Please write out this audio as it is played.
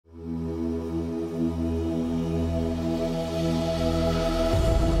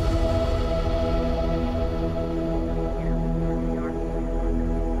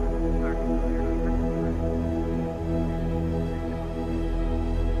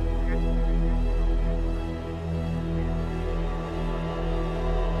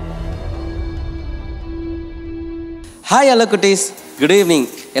Hi hello குட்டீஸ், good evening.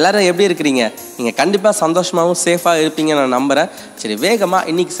 எல்லாரும் எப்படி இருக்கிறீங்க? நீங்கள் கண்டிப்பாக சந்தோஷமாகவும் சேஃபாக இருப்பீங்கன்னு நான் நம்புகிறேன். சரி, வேகமாக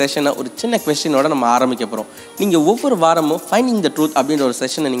இன்றைக்கி செஷனை ஒரு சின்ன கொஸ்டினோட நம்ம ஆரம்பிக்க போகிறோம். நீங்கள் ஒவ்வொரு வாரமும் ஃபைண்டிங் த ட்ரூத் அப்படின்ற ஒரு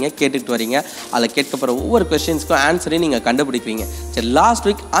செஷனை நீங்கள் கேட்டுட்டு வரீங்க. அதில் கேட்க போகிற ஒவ்வொரு கொஸ்டின்ஸ்க்கும் ஆன்சரையும் நீங்கள் கண்டுபிடிக்கிறீங்க. சரி, லாஸ்ட்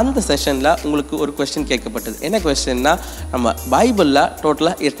வீக் அந்த செஷனில் உங்களுக்கு ஒரு கொஸ்டின் கேட்கப்பட்டது. என்ன கொஸ்டின்னா, நம்ம பைபிளில்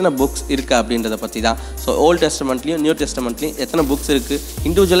டோட்டலாக எத்தனை புக்ஸ் இருக்குது அப்படின்றத பற்றி தான். ஸோ ஓல்ட் டெஸ்டமெண்ட்லேயும் நியூ டெஸ்டமெண்ட்லேயும் எத்தனை புக்ஸ் இருக்குது,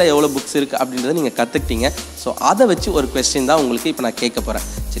 இண்டிவிஜுவலாக எவ்வளோ புக்ஸ் இருக்குது அப்படின்றத நீங்கள் கற்றுக்கிட்டீங்க. ஸோ அதை வச்சு ஒரு கொஸ்டின் தான் உங்களுக்கு இப்போ நான் கேட்க போகிறேன்.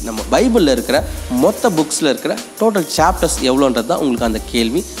 சரி, நம்ம பைபிளில் இருக்கிற மொத்த புக்ஸில் இருக்கிற டோட்டல் சாப்டர்ஸ் எவ்வளோன்றது தான் உங்களுக்கு அந்த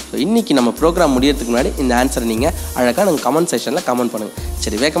கேள்வி. ஸோ இன்றைக்கி நம்ம ப்ரோக்ராம் முடியறதுக்கு முன்னாடி இந்த ஆன்சரை நீங்கள் அழகாக நாங்கள் கமெண்ட் செஷனில் கமெண்ட் பண்ணுங்கள்.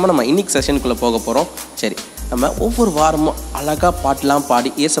 சரி, வேகமாக நம்ம இன்றைக்கி செஷனுக்குள்ளே போக போகிறோம். சரி, நம்ம ஒவ்வொரு வாரமும் அழகாக பாட்டெலாம் பாடி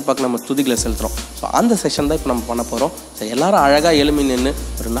ஏசப்பாக்கு நம்ம துதிகளை செலுத்துகிறோம். ஸோ அந்த செஷன் தான் இப்போ நம்ம பண்ண போகிறோம். ஸோ எல்லோரும் அழகாக எழுமி நின்று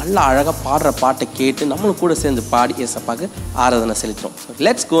ஒரு நல்ல அழகாக பாடுற பாட்டை கேட்டு நம்மளும் கூட சேர்ந்து பாடி ஏசப்பாக்கு ஆராதனை செலுத்துகிறோம். So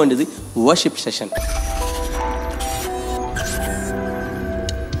let's go into the worship session.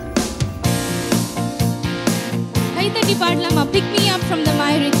 Pick me up from the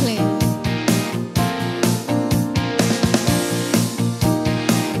miry clay.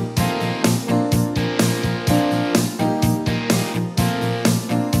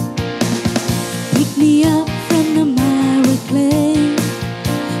 Pick me up from the miry clay.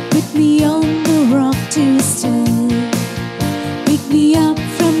 Put me on the rock to stay. Pick me up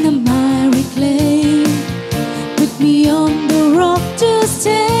from the miry clay. Put me on the rock to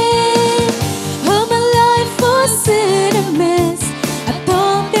stay.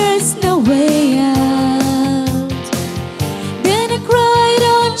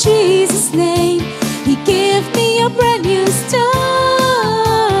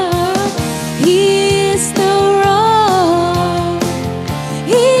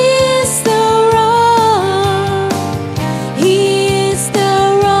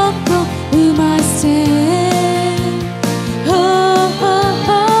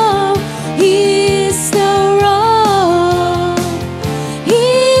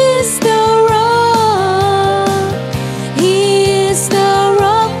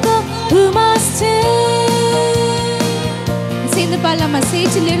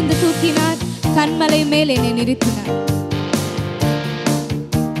 சேற்றிலிருந்து தூக்கினார், கன்மலை மேல் என்னை நிறுத்தினார்.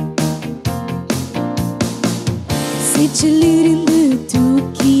 சேற்றிலிருந்து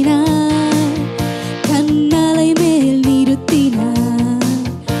தூக்கினார், கன்மலை மேல் நிறுத்தினார்.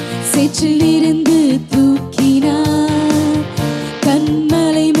 சேற்றிலிருந்து தூக்கினார்,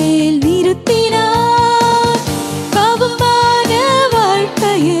 கன்மலை மேல் நிறுத்தினார். பாவமான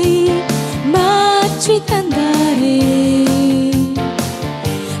வாழ்க்கையை மாற்றி தந்தாரே,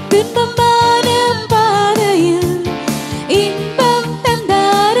 துன்பமான பாதையில் இன்பம்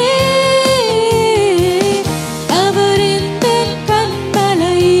தந்தாரே. அவர் எந்தன்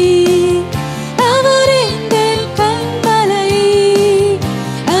கன்மலை, அவர் எந்தன் கன்மலை,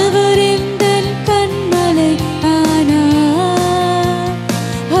 அவர் எந்தன் கன்மலை ஆனார்.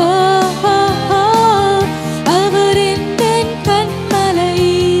 ஓ ஓ ஓ, அவர் எந்தன் கன்மலை,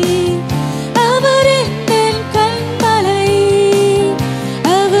 அவர் எந்தன் கன்மலை,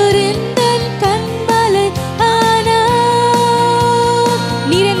 அவர் எந்தன் கன்மலை ஆனார்.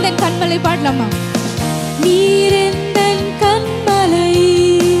 நீரெந்தன் கன்மலை பாடலாமா? நீரெந்தன் கன்மலை,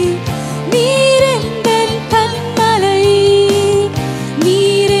 நீரெந்தன் கன்மலை,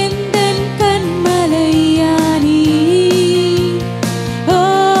 நீரெந்தன் கன்மலையானி. ஓ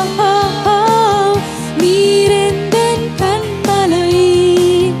ஓ ஓ, நீரெந்தன் கன்மலை,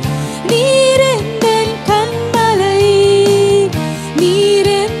 நீரெந்தன் கன்மலை,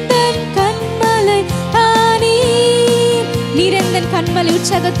 நீரெந்தன் கன்மலை ஆனி. நீரெந்தன் கன்மலை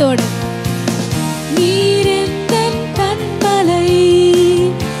உற்சாகத்தோடு. நீரெந்தன் கன்மலை,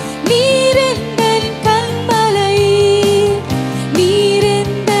 நீரெந்தன் கன்மலை,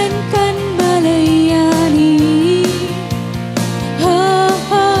 நீரெந்தன் கன்மலையானி. ஓ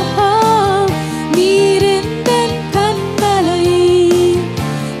ஓ ஓ, நீரெந்தன் கன்மலை,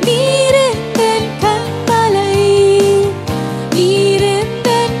 நீரெந்தன் கன்மலை,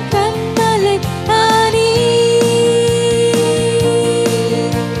 நீரெந்தன் கன்மலை ஆனி.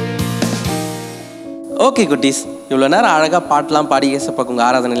 ஓகே குட்டீஸ், இவ்வளோ நேரம் அழகாக பாட்டெலாம் பாடி ஏசப்பாக்கு உங்கள்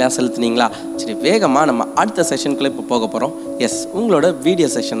ஆராதனைலாம் செலுத்துனீங்களா? சரி, வேகமாக நம்ம அடுத்த செஷனுக்குள்ளே இப்போ போக போகிறோம். எஸ், உங்களோட வீடியோ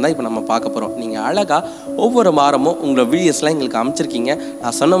செஷன் தான் இப்போ நம்ம பார்க்க போகிறோம். நீங்கள் அழகாக ஒவ்வொரு வாரமும் உங்களோட வீடியோஸ்லாம் எங்களுக்கு அமைச்சிருக்கீங்க.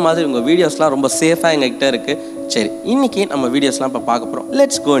 நான் சொன்ன மாதிரி உங்கள் வீடியோஸ்லாம் ரொம்ப சேஃபாக எங்ககிட்ட இருக்குது. சரி, இன்றைக்கி நம்ம வீடியோஸ்லாம் இப்போ பார்க்க போகிறோம்.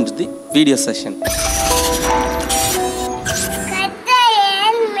 Let's go into the video session.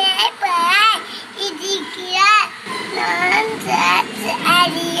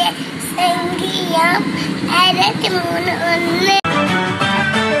 சங்கீதம் 63:1.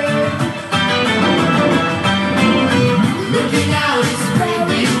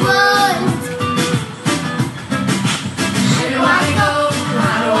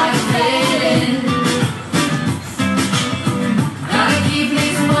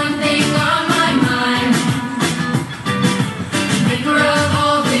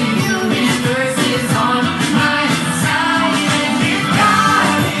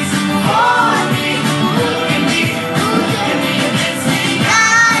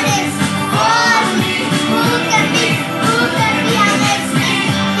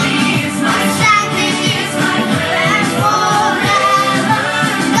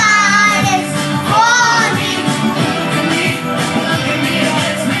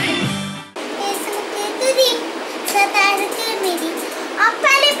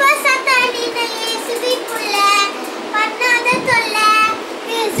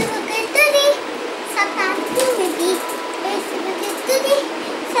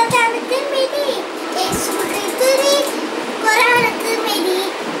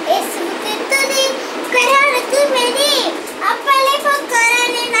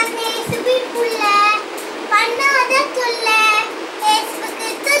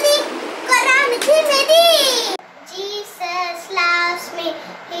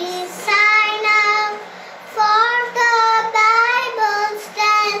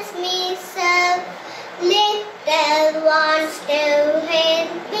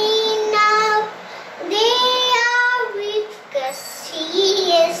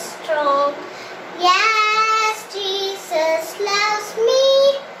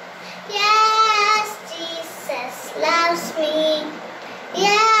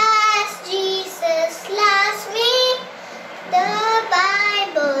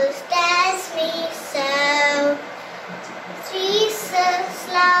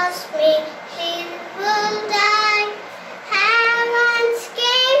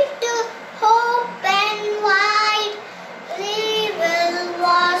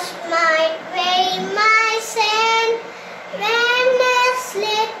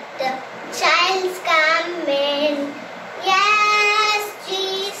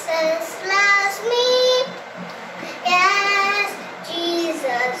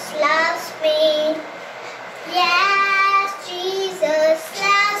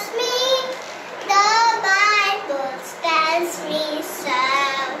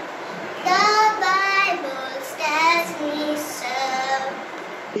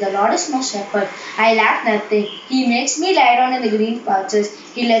 The Lord is my shepherd. I lack nothing. He makes me lie down in the green pastures.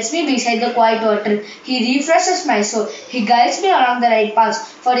 He lets me beside the quiet water. He refreshes my soul. He guides me along the right paths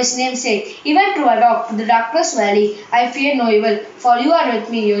for His name's sake. Even through a walk through the darkest valley, I fear no evil. For You are with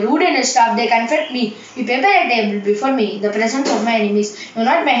me. Your rod and Your staff, they comfort me. You prepare a table before me in the presence of my enemies. You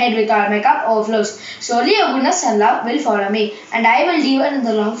anoint my head with oil. My cup overflows. Surely Your goodness and love will follow me, and I will dwell in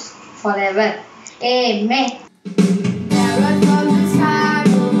the Lord forever. Amen.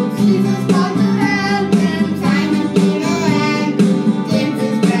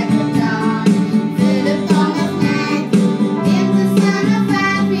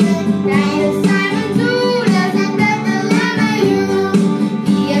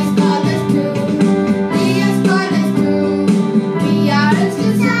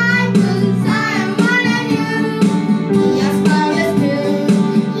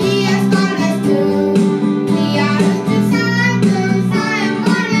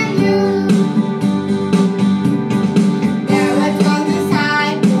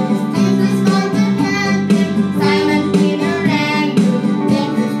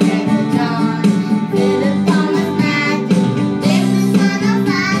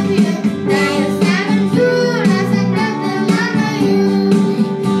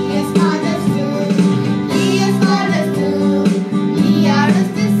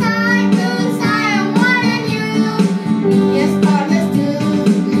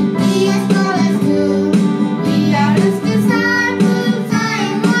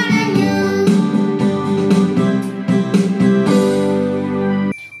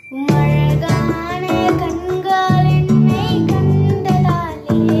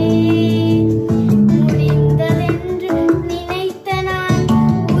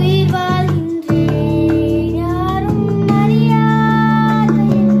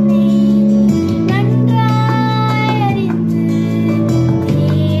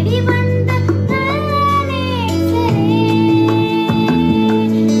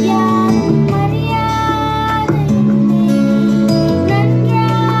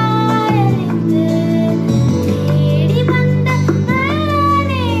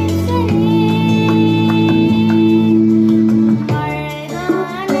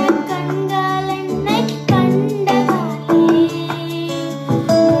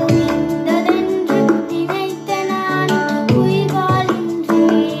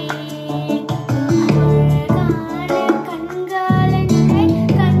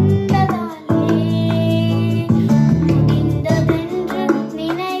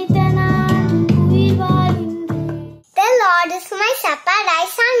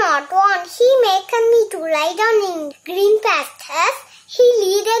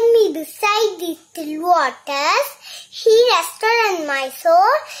 waters. He restored my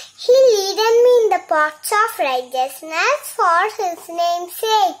soul. He leaded me in the paths of righteousness for His name's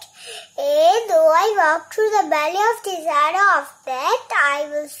sake. Though I walk through the valley of the shadow of death, I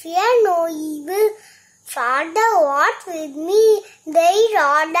will fear no evil. For thou art with me, thy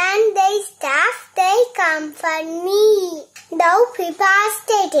rod and thy staff, they comfort me. Thou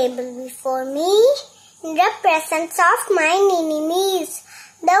preparest a table before me in the presence of mine enemies.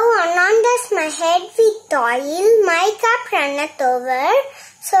 Thou anointest my head with oil, my cup runneth over.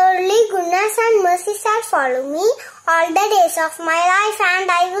 Surely goodness and mercy shall follow me all the days of my life,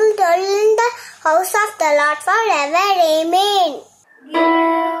 and I will dwell in the house of the Lord forever. Amen.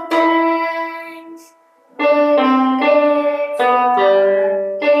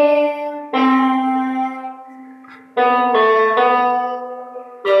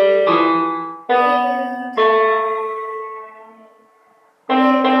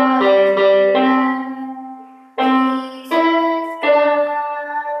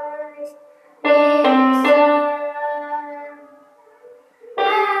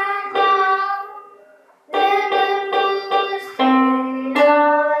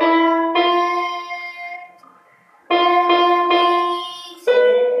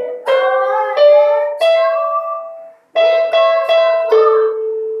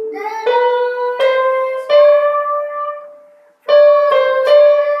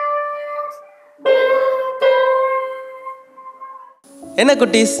 என்ன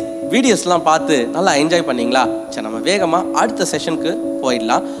குட்டீஸ், வீடியோஸ்லாம் பார்த்து நல்லா enjoy பண்ணிங்களா? சரி, நம்ம வேகமாக அடுத்த செஷனுக்கு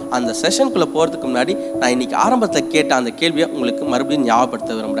போயிடலாம். அந்த செஷனுக்குள்ளே போகிறதுக்கு முன்னாடி நான் இன்றைக்கி ஆரம்பத்தில் கேட்ட அந்த கேள்வியை உங்களுக்கு மறுபடியும்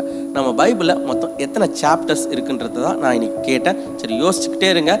ஞாபகப்படுத்த விரும்புகிறேன். நம்ம பைபிளில் மொத்தம் எத்தனை சாப்டர்ஸ் இருக்குன்றது தான் நான் இன்றைக்கி கேட்டேன். சரி, யோசிச்சுக்கிட்டே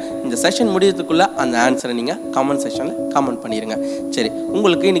இருங்க. இந்த செஷன் முடியறதுக்குள்ளே அந்த ஆன்சரை நீங்கள் கமெண்ட் செஷனில் கமெண்ட் பண்ணிடுங்க. சரி,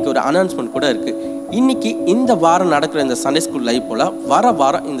 உங்களுக்கு இன்றைக்கி ஒரு அனௌன்ஸ்மெண்ட் கூட இருக்குது. இன்னைக்கு இந்த வாரம் நடக்கிற இந்த சண்டே ஸ்கூல் லைவ் போல் வர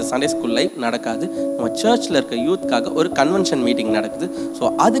வாரம் இந்த சண்டே ஸ்கூல் லைவ் நடக்காது. நம்ம சர்ச்சில் இருக்க யூத்காக ஒரு கன்வென்ஷன் மீட்டிங் நடக்குது. ஸோ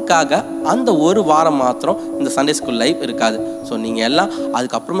அதுக்காக அந்த ஒரு வாரம் மாத்திரம் இந்த சண்டே ஸ்கூல் லைவ் இருக்காது. ஸோ நீங்கள் எல்லாம்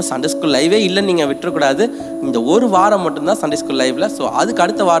அதுக்கப்புறமா சண்டே ஸ்கூல் லைவே இல்லைன்னு நீங்கள் விட்டுறக்கூடாது. இந்த ஒரு வாரம் மட்டும்தான் சண்டே ஸ்கூல் லைவில். ஸோ அதுக்கு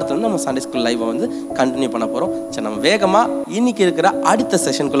அடுத்த வாரத்தில் நம்ம சண்டே ஸ்கூல் லைவை வந்து கண்டினியூ பண்ண போகிறோம். சரி, நம்ம வேகமாக இன்னைக்கு இருக்கிற அடுத்த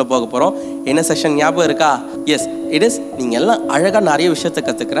செஷனுக்குள்ளே போக போகிறோம். என்ன செஷன் ஞாபகம் இருக்கா? S, it is. நீங்கள் எல்லாம் அழகாக நிறைய விஷயத்தை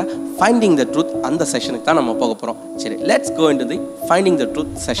கற்றுக்கிற ஃபைண்டிங் த ட்ரூத் அந்த செஷனுக்கு தான் நம்ம போக போகிறோம். சரி, let's go into the finding the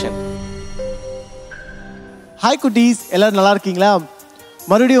truth session. Hi குட்டீஸ், எல்லோரும் நல்லா இருக்கீங்களா?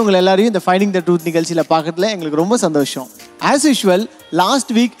 மறுபடியும் உங்களை எல்லாரையும் இந்த ஃபைண்டிங் த ட்ரூத் நிகழ்ச்சியில் பார்க்கறதுல எங்களுக்கு ரொம்ப சந்தோஷம். ஆஸ் யூஷுவல்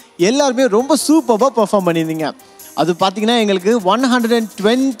லாஸ்ட் வீக் எல்லாருமே ரொம்ப சூப்பராக பெர்ஃபார்ம் பண்ணியிருந்தீங்க. அது பார்த்தீங்கன்னா எங்களுக்கு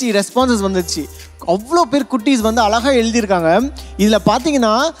 120 ரெஸ்பான்சஸ் வந்துச்சு. அவ்வளோ பேர் குட்டீஸ் வந்து அழகாக எழுதியிருக்காங்க. இதில்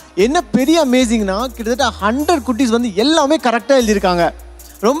பார்த்தீங்கன்னா என்ன பெரிய அமேசிங்னா கிட்டத்தட்ட 100 குட்டீஸ் வந்து எல்லாமே கரெக்டாக எழுதியிருக்காங்க.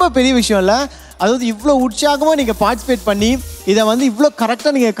 ரொம்ப பெரிய விஷயம் இல்லை. அதாவது இவ்வளோ உற்சாகமாக நீங்கள் பார்ட்டிசிபேட் பண்ணி இதை வந்து இவ்வளோ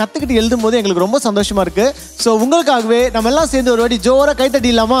கரெக்டாக நீங்கள் கற்றுக்கிட்டு எழுதும் போது எங்களுக்கு ரொம்ப சந்தோஷமாக இருக்குது. ஸோ உங்களுக்காகவே நம்ம எல்லாம் சேர்ந்து ஒரு வாட்டி ஜோராக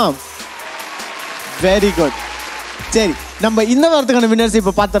கைத்தட்டிடலாமா? Very good. சரி, நம்ம இந்த வாரத்துக்கான வின்னர்ஸ்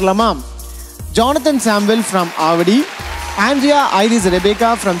இப்போ பார்த்துடலாமா? ஜானத்தன் சாம்பல் from Avadi, Andrea iris Rebecca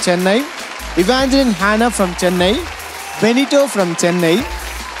from Chennai, Evangeline Hannah from Chennai, Benito from Chennai,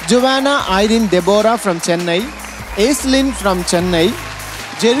 ஜோவானா Irene Deborah from Chennai, ஏஸ்லின் from Chennai,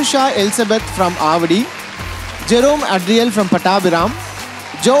 Jerusha Elizabeth from Avadi, Jerome Adriel from Patabiram,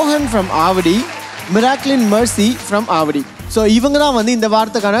 Johan from Avadi, Miraculin Mercy from Avadi. So இவங்க தான் வந்து இந்த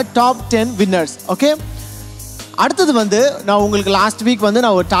வாரத்துக்கான top 10 winners. Okay, அடுத்தது வந்து நான் உங்களுக்கு last week வந்து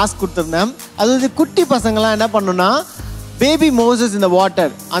நான் ஒரு டாஸ்க் கொடுத்துருந்தேன். அதாவது குட்டி பசங்களாம் என்ன பண்ணணும்னா பேபி மோசஸ் இந்த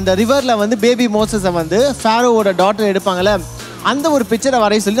வாட்டர், அந்த ரிவரில் வந்து பேபி மோசஸை வந்து ஃபேரோவோட டாட்டர் எடுப்பாங்கள்ல, அந்த ஒரு பிக்சரை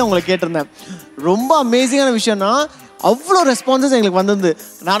வரைய சொல்லி நான் உங்களை கேட்டிருந்தேன். ரொம்ப அமேசிங்கான விஷயம்னா அவ்வளோ ரெஸ்பான்சஸ் எங்களுக்கு வந்திருந்து.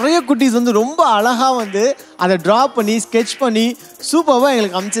 நிறைய குட்டீஸ் வந்து ரொம்ப அழகாக வந்து அதை ட்ரா பண்ணி ஸ்கெட்ச் பண்ணி சூப்பராக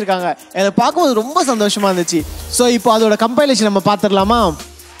எங்களுக்கு அமைச்சிருக்காங்க. எங்களை பார்க்கும்போது ரொம்ப சந்தோஷமாக இருந்துச்சு. ஸோ இப்போ அதோட கம்பைலேஷன் நம்ம பார்த்துடலாமா?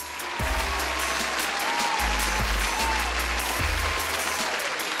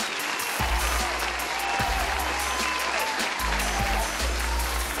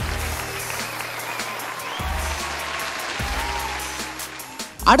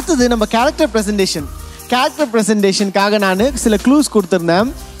 அடுத்தது நம்ம கேரக்டர் ப்ரெசன்டேஷனுக்காக நான் சில க்ளூஸ் கொடுத்துருந்தேன்.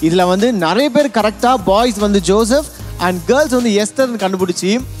 இதில் வந்து நிறைய பேர் கரெக்டாக பாய்ஸ் வந்து ஜோசப் அண்ட் கேர்ள்ஸ் வந்து எஸ்தர்னு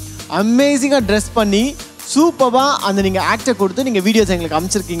கண்டுபிடிச்சி அமேசிங்காக ட்ரெஸ் பண்ணி சூப்பராக அந்த நீங்கள் ஆக்டர் கொடுத்து நீங்கள் வீடியோஸ் எங்களுக்கு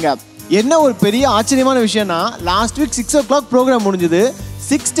அமைச்சிருக்கீங்க. என்ன ஒரு பெரிய ஆச்சரியமான விஷயம்னா லாஸ்ட் வீக் 6 o'clock ப்ரோக்ராம் முடிஞ்சுது,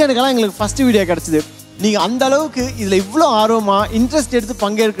 6:10 எங்களுக்கு ஃபஸ்ட்டு வீடியோ கிடச்சிது. நீங்கள் அந்த அளவுக்கு இதில் இவ்வளோ ஆர்வமாக இன்ட்ரெஸ்ட் எடுத்து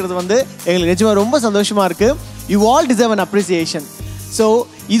பங்கேற்கிறது வந்து எங்களுக்கு நிஜமாக ரொம்ப சந்தோஷமாக இருக்குது. You all deserve an appreciation. So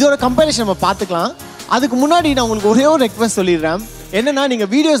இதோட கம்பேரிஷன் நம்ம பார்த்துக்கலாம். அதுக்கு முன்னாடி நான் உங்களுக்கு ஒரே ஒரு ரெக்வெஸ்ட் சொல்லிடுறேன். என்னென்னா நீங்கள்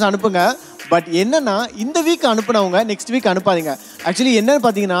வீடியோஸ் அனுப்புங்க, பட் என்னென்னா இந்த வீக் அனுப்புனவங்க நெக்ஸ்ட் வீக் அனுப்பாதீங்க. ஆக்சுவலி என்னென்னு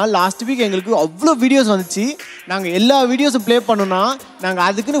பார்த்தீங்கன்னா லாஸ்ட் வீக் எங்களுக்கு அவ்வளோ வீடியோஸ் வந்துச்சு. நாங்கள் எல்லா வீடியோஸும் ப்ளே பண்ணோன்னா நாங்கள்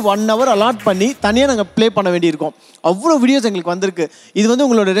அதுக்குன்னு 1 hour அலாட் பண்ணி தனியாக நாங்கள் ப்ளே பண்ண வேண்டியிருக்கோம். அவ்வளோ வீடியோஸ் எங்களுக்கு வந்திருக்கு. இது வந்து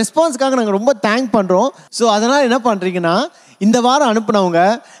உங்களோட ரெஸ்பான்ஸ்க்காக நாங்கள் ரொம்ப தேங்க் பண்ணுறோம். ஸோ அதனால் என்ன பண்ணுறீங்கன்னா இந்த வாரம் அனுப்புனவங்க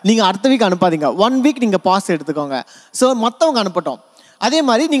நீங்கள் அடுத்த வீக் அனுப்பாதீங்க. 1 வீக் நீங்கள் பாஸ் எடுத்துக்கோங்க. ஸோ மற்றவங்க அனுப்பட்டோம். அதே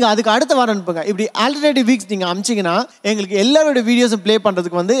மாதிரி நீங்கள் அதுக்கு அடுத்த வாரம் அனுப்புங்க. இப்படி ஆல்டர்னேட்டிவ் வீக்ஸ் நீங்கள் அனுப்பிச்சிங்கன்னா எங்களுக்கு எல்லாரோட வீடியோஸும் ப்ளே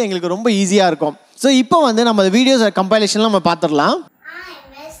பண்ணுறதுக்கு வந்து எங்களுக்கு ரொம்ப ஈஸியாக இருக்கும். ஸோ இப்போ வந்து நம்ம வீடியோஸ் கம்பைலேஷன்லாம் நம்ம பார்த்துடலாம்.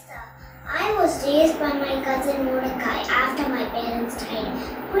 I was raised by my cousin Mordecai after my parents died.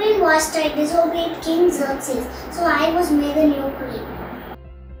 Queen Vashti disobeyed King Xerxes, so I was made the new queen.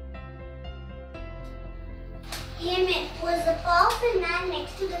 Haman was the powerful man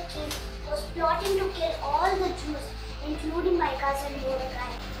next to the king, was plotting to kill all the Jews, including my cousin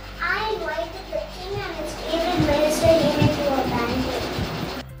Mordecai. I invited the king and his favorite minister Haman to a banquet.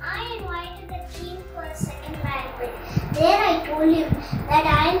 I invited the king for a second banquet. There I told him that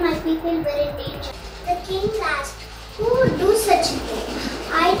I and my people were in danger. The king asked, who would do such a thing?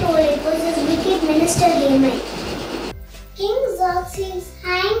 I told him it was his wicked minister Haman. King Xerxes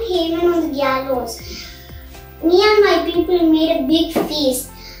hanged Haman on the gallows. Me and my people made a big feast.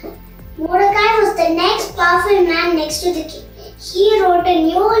 Mordecai was the next powerful man next to the king. He wrote a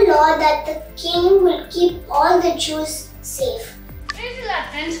new law that the king will keep all the Jews safe.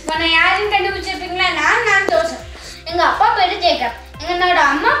 Friends, when I asked கண்டுபிடிச்சிருப்பீங்களா? நான் Joseph. எங்க அப்பா பேரு Jacob, என்னோட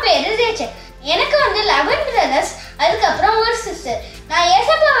அம்மா பேரு Rachel. எனக்கு வந்து 11 brothers, அதுக்கப்புறம் ஒரு சிஸ்டர். நான்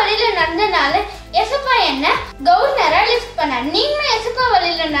ஏசப்பா வழியில நடந்தனால ஏசப்பா என்ன கவர்னரா லிஃப்ட் பண்ணார். நீங்களும் ஏசப்பா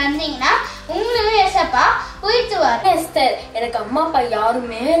வழியில நடந்தீங்கன்னா உங்களுக்கும் ஏசப்பா உயிர்த்துவார். எஸ்தர், எனக்கு அம்மா அப்பா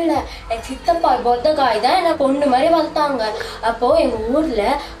யாருமே இல்லை. என் சித்தப்பா பொத்தகாய் தான் என்னை பொண்ணு மாதிரி வளர்த்தாங்க. அப்போ எங்க ஊர்ல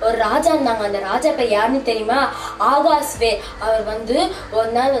ஒரு ராஜா இருந்தாங்க. அந்த ராஜா பேர் யாருன்னு தெரியுமா? ஆகாஷ்வே. அவர் ஒரு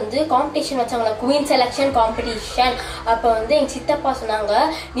நாள் காம்படிஷன் வச்சாங்களா, குவீன் செலக்ஷன் காம்படிஷன். அப்போ எங்க சித்தப்பா சொன்னாங்க,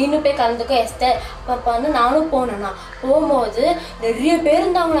 நீனும் போய் கலந்துக்கோ எஸ்தர். அப்போ நானும் போனேன்னா போகும்போது நிறைய பேர்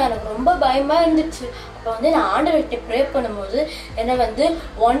இருந்தாங்களா. எனக்கு ரொம்ப பயமா இருந்துச்சு. அப்போ நான் ஆண்டவர்கிட்ட ப்ரே பண்ணும்போது என்னை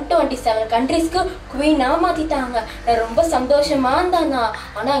 127 கண்ட்ரீஸ்க்கு குவீனாக மாற்றிட்டாங்க. நான் ரொம்ப சந்தோஷமாக இருந்தாங்க.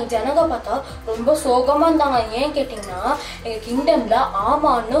 ஆனால் எங்கள் ஜனங்க பார்த்தா ரொம்ப சோகமாக இருந்தாங்க. ஏன் கேட்டிங்கன்னா, எங்கள் கிங்டமில்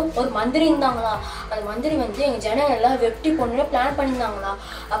ஆமான்னு ஒரு மந்திரி இருந்தாங்களா. அந்த மந்திரி எங்கள் ஜனங்கள் எல்லாம் வெட்டி போடணுன்னு பிளான் பண்ணியிருந்தாங்களா.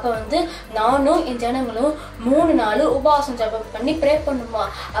 அப்போ நானும் என் ஜனங்களும் 3 நாள் உபவாசம் ஜபம் பண்ணி ப்ரே பண்ணுமா.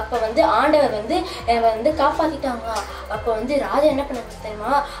 அப்போ ஆண்டவர் என்னை காப்பாற்றிட்டாங்களா. அப்போ ராஜா என்ன பண்ண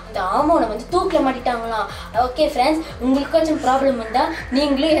தெரியுமா, அந்த ஆமோனை தூக்கில் மாட்டிட்டாங்களா. ஓகே ஃப்ரெண்ட்ஸ், உங்களுக்கு கொஞ்சம் ப்ராப்ளம் இருந்தா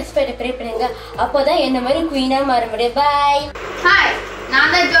நீங்களும் எஸ்பெக்ட் ப்ரே பண்ணுங்க. அப்போதான் என்ன மாதிரி குவீனா மாற முடியும். பாய். ஹாய்,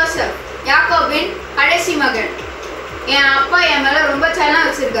 நான் தான் ஜோசப், யாக்கோபின் கடைசி மகன். என் அப்பா என் மேல ரொம்ப செல்லம்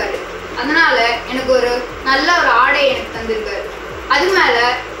வச்சிருக்காரு. அதனால எனக்கு ஒரு நல்ல ஒரு ஆடை எனக்கு தந்திருக்காரு. அது மேல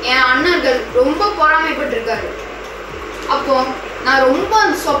என் அண்ணர்கள் ரொம்ப பொறாமைப்பட்டிருக்காரு. அப்போ நான் ரொம்ப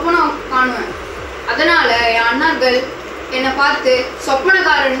அந்த சொப்பனம் காணுவேன். அதனால என் அண்ணர்கள் என்னை பார்த்து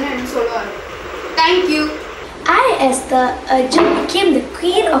சொப்பனக்காரன்னு சொல்லுவாரு. Thank you. I, Esther, a Jew, became the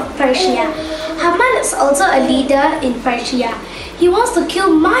queen of Persia. Haman is also a leader in Persia. He wants to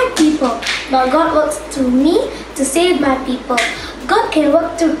kill my people, but God works through me to save my people. God can work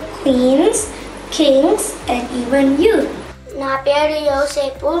through queens, kings, and even you. నా పేరు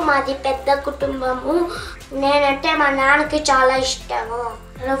యోసేపు, మాది పెద్ద కుటుంబము. నేనంటే మా నాన్నకి చాలా ఇష్టము.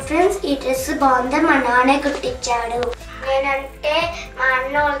 హలో ఫ్రెండ్స్, ఈ డ్రెస్ బాగుంది, మా నాన్నే కుట్టించాడు. నేనంటే మా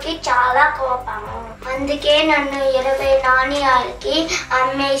అన్నోళ్ళకి చాలా కోపము. అందుకే నన్ను 20 నాణ్యాలకి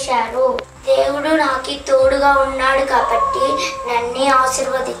అమ్మేశారు. దేవుడు నాకు తోడుగా ఉన్నాడు కాబట్టి నన్ను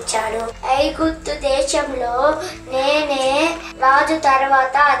ఆశీర్వదించాడు. ఐగుప్తు దేశంలో నేనే రాజు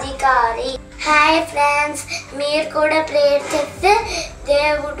తర్వాత అధికారి. హాయ్ ఫ్రెండ్స్, మీరు కూడా ప్రేయర్ చేస్తే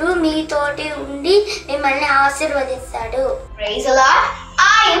దేవుడు మీతోటి ఉండి మిమ్మల్ని ఆశీర్వదిస్తాడు. Praise the Lord.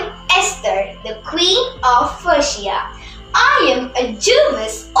 I am Esther, the queen of Persia. I am a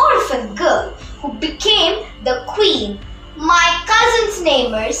Jewish orphan girl who became the queen. My cousin's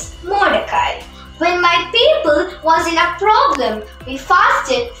name is Mordecai. When my people was in a problem, we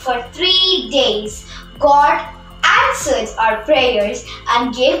fasted for 3 days. God answered our prayers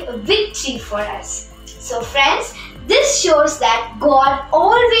and gave a victory for us. So friends, this shows that God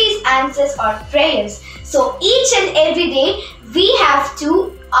always answers our prayers. So each and every day we have to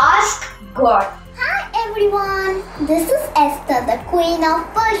ask God. Hi everyone, this is Esther, the queen of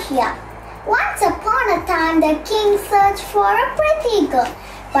Persia. Once upon a time, the king searched for a pretty girl.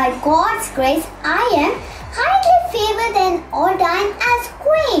 By God's grace, I am highly favored and ordained as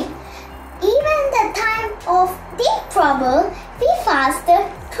queen. Even in the time of deep trouble, we fasted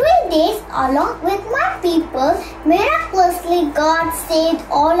 3 days along with my people. Miraculously, God saved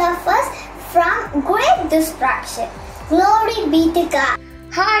all of us from great destruction. Glory be to God.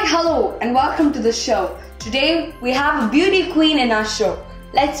 Hi, hello, and welcome to the show. Today we have a beauty queen in our show.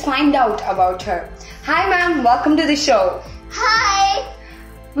 Let's find out about her. Hi ma'am, welcome to the show. Hi.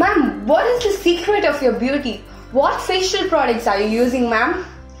 Ma'am, what is the secret of your beauty? What facial products are you using, ma'am?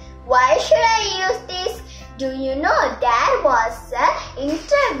 Why should I use this? Do you know there was an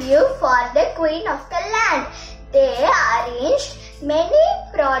interview for the queen of the land? They arranged many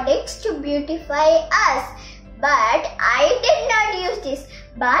products to beautify us. But I did not use this.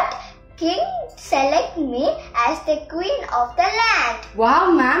 But king select me as the queen of the land. Wow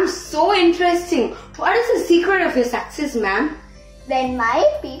ma'am, so interesting. What is the secret of your success, ma'am? When my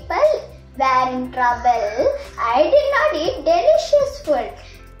people were in trouble, I did not eat delicious food.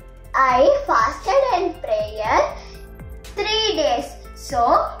 I fasted and prayed 3 days. So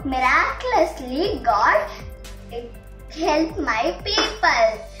miraculously God helped my people.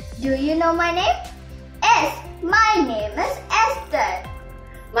 Do you know my name? Yes, my name is Esther.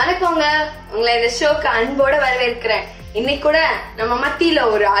 வணக்கங்க, உங்களை இந்த ஷோக்கு அன்போட வரவேற்கிறேன். இன்னைக்கு கூட நம்ம மத்தியில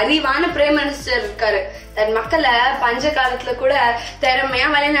ஒரு அறிவான பிரைம் மினிஸ்டர் இருக்காரு. தன் மக்களை பஞ்ச காலத்துல கூட திறமையா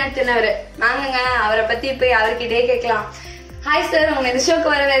வழிநடத்தினவர். வாங்குங்க, அவரை பத்தி போய் அவர்கிட்டயே கேட்கலாம். ஹாய் சார், உங்களை இந்த ஷோக்கு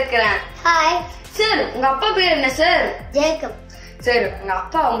வரவேற்கிறேன். ஹாய் சார், உங்க அப்பா பேர் என்ன சார்? ஜேக்கப். சார், உங்க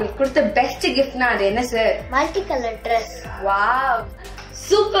அப்பா உங்களுக்கு கொடுத்த பெஸ்ட் கிஃப்ட்னா அது என்ன sir? Multi colour dress. Wow,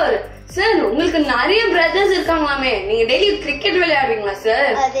 super. Sir, உங்களுக்கு நிறைய பிரதர்ஸ் இருக்காங்களாமே, நீங்க டெய்லி கிரிக்கெட் விளையாடுறீங்களா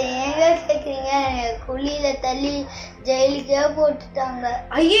சார்? அது எங்க கேக்குறீங்க? குழியில தள்ளி ஜெயிலுக்கே போட்டுட்டாங்க.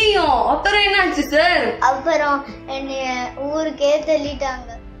 ஐயோ, அப்புறம் என்னாச்சு சார்? அப்புறம் என்னைய ஊருக்கே தள்ளிட்டாங்க.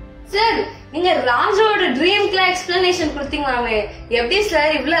 சார் நீங்க ராஜோட ட்ரீம்க்குலாம் எக்ஸ்பிளனேஷன் கொடுத்தீங்களாமே, எப்படி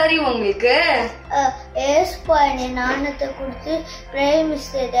சார் இவ்வளவு அறிவு உங்களுக்கு? நாணத்தை கொடுத்து பிரைம்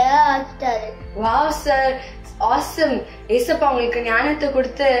மினிஸ்டரை ஆக்கிட்டாரு. Wow sir, awesome. ஏசப்பா உங்களுக்கு ஞானத்தை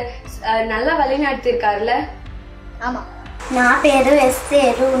கொடுத்து நல்லா வழி நடத்திருக்காருல. ఆమా నా పేరు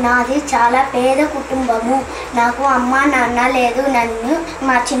ఎస్తేరు. నాది చాలా పేద కుటుంబము. నాకు అమ్మ నాన్న లేదు. నన్ను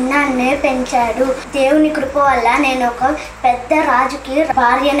మా చిన్న అన్నయ్య పెంచాడు. దేవుని కృప వల్ల నేను ఒక పెద్ద రాజుకి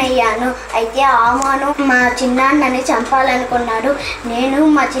భార్యనయ్యాను. అయితే ఆమాను మా చిన్నాన్నని చంపాలనుకున్నాడు. నేను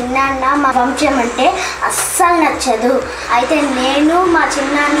మా చిన్నాన్న మా వంశం అంటే అస్సలు నచ్చదు. అయితే నేను మా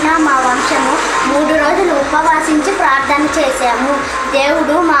చిన్నాన్న మా వంశము 3 రోజులు ఉపవాసించి ప్రార్థన చేశాము.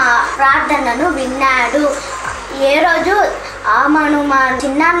 దేవుడు మా ప్రార్థనను విన్నాడు. ఏ రోజు ఆమాను మా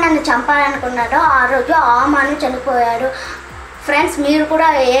చిన్నాన్నను చంపాలనుకున్నారో ఆ రోజు ఆమాను చనిపోయాడు. ఫ్రెండ్స్, మీరు కూడా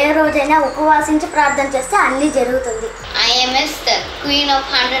ఏ రోజైనా ఉపవాసించి ప్రార్థన చేస్తే అన్నీ జరుగుతుంది. I am Esther, queen of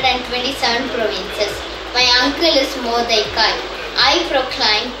 127 provinces. My uncle is Mordecai. I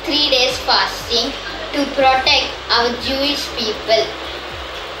proclaim 3 days fasting to protect our Jewish people.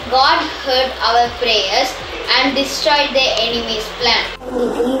 God heard our prayers and destroyed the enemy's plan. In the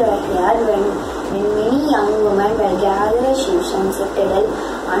decree of God, when many young women were gathered at Shushan's citadel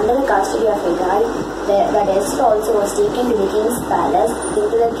under the custody of Hegai, but Esther also was taken to the king's palace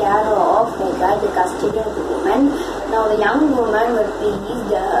into the care of Hegai, the custodian of the women. Now the young woman were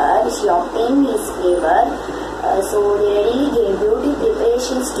pleased her, she obtained his favor, so they readily gave beauty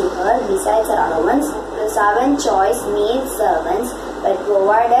preparations to her besides her allowance. The 7 choice maid servants were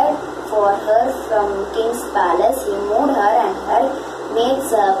provided for her from king's palace. He moved her and her maid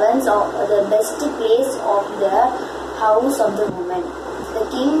servants of the best place of the house of the woman. The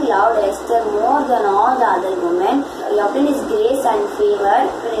king loved Esther more than all the other women. He obtained his grace and favor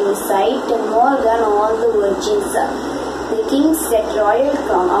in his sight more than all the virgins. The king set royal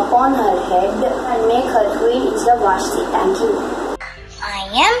crown upon her head and make her queen instead of Vashti. Thank you. I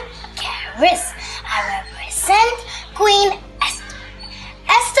am Charis. I represent Queen Esther.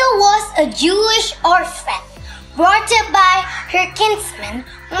 Esther was a Jewish orphan brought up by her kinsman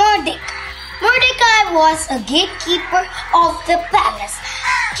Mordecai. Mordecai was a gatekeeper of the palace.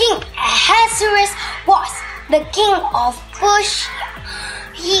 King Ahasuerus was the king of Persia.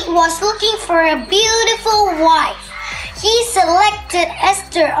 He was looking for a beautiful wife. He selected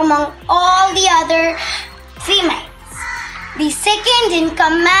Esther among all the other females. The second in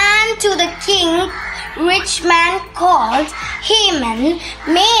command to the king, rich man called Haman,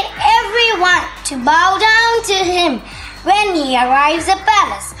 made everyone to bow down to him when he arrives at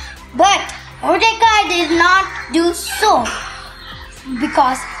palace. But Mordecai did not do so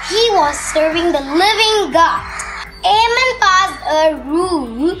because he was serving the living God. Haman passed a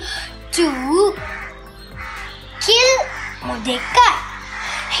rule to kill Mordecai.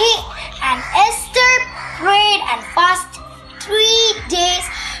 He and Esther prayed and fasted 3 days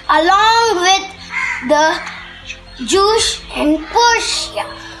along with the Jews in Persia.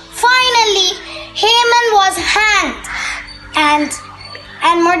 Finally, Haman was hanged and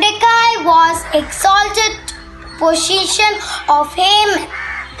Mordecai was exalted position of Haman.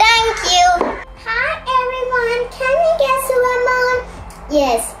 Thank you. Hi everyone, can you guess who I'm on?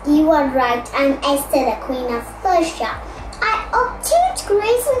 Yes, you are right. I'm Esther, the queen of Persia. I obtained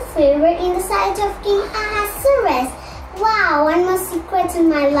grace and favor in the sight of King Ahasuerus. Wow, one more secret in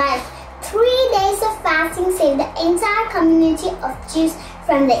my life. 3 days of fasting saved the entire community of Jews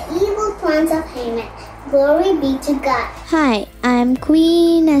from the evil plans of Haman. Glory be to God. Hi, I am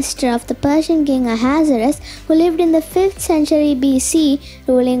Queen Esther of the Persian king Ahasuerus, who lived in the 5th century BC,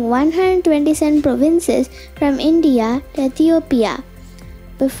 ruling 127 provinces from India to Ethiopia.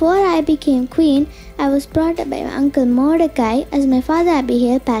 Before I became queen, I was brought up by my uncle Mordecai as my father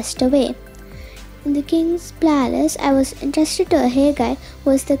Abihail passed away. In the king's palace, I was entrusted to Hegai,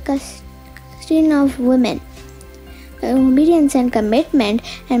 who was the custodian of women. My obedience and commitment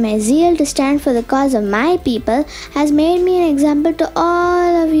and my zeal to stand for the cause of my people has made me an example to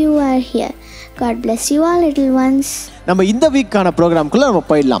all of you who are here. God bless you all, little ones. நம்ம இந்த வீக்கான ப்ரோக்ராம்குள்ளே நம்ம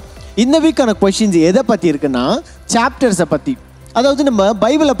போயிடலாம். இந்த வீக்கான questions எதை பற்றி இருக்குன்னா சாப்டர்ஸை பற்றி. அதாவது நம்ம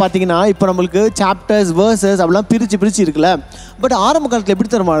பைபிளை பார்த்தீங்கன்னா இப்போ நம்மளுக்கு சாப்டர்ஸ் வேர்சஸ் அப்படிலாம் பிரித்து இருக்குல்ல. பட் ஆரம்ப காலத்தில் எப்படி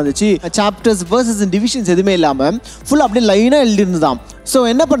தரமா இருந்துச்சு, சாப்டர்ஸ் வேர்சஸ் டிவிஷன்ஸ் எதுவுமே இல்லாமல் ஃபுல்லாக அப்படியே லைனாக எழுதிருந்துதான். ஸோ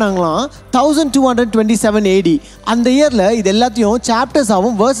என்ன பண்ணாங்களாம், 1227 AD அந்த இயரில் இது எல்லாத்தையும்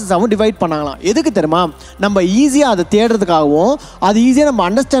சாப்டர்ஸாகவும் வேர்சஸாகவும் டிவைட் பண்ணாங்களாம். எதுக்கு தெரியுமா, நம்ம ஈஸியாக அதை தேடுறதுக்காகவும் அது ஈஸியாக நம்ம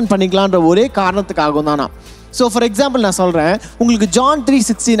அண்டர்ஸ்டாண்ட் பண்ணிக்கலான்ற ஒரே காரணத்துக்காகவும் தானா. ஸோ ஃபார் எக்ஸாம்பிள் நான் சொல்கிறேன், உங்களுக்கு ஜான்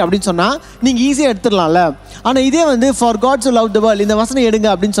 3:16 அப்படின்னு சொன்னால் நீங்கள் ஈஸியாக எடுத்துடலாம்ல. ஆனால் இதே வந்து for God so loved the world இந்த வசனம் எடுங்க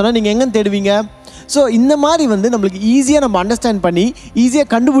அப்படின்னு சொன்னால் நீங்கள் எங்கே தேடுவீங்க? ஸோ இந்த மாதிரி வந்து நம்மளுக்கு ஈஸியாக நம்ம அண்டர்ஸ்டாண்ட் பண்ணி ஈஸியாக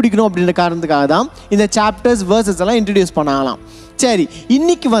கண்டுபிடிக்கணும் அப்படின்ற காரணத்துக்காக தான் இந்த சாப்டர்ஸ் வேர்சஸ் எல்லாம் இன்ட்ரடியூஸ் பண்ணலாம். சரி,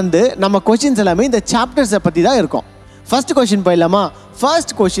 இன்னைக்கு வந்து நம்ம கொஸ்டின்ஸ் எல்லாமே இந்த சாப்டர்ஸை பற்றி தான் இருக்கும். ஃபர்ஸ்ட் கொஸ்டின் போயிடலாமா?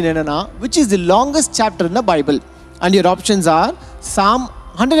 ஃபர்ஸ்ட் கொஸ்டின் என்னன்னா, which is the longest chapter in the Bible? And your options are Psalm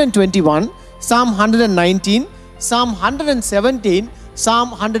 121, Psalm 119, Psalm 117, Psalm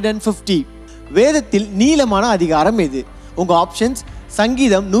 150. வேதத்தில் நீளமான அதிகாரம் எது? உங்க ஆப்ஷன்ஸ்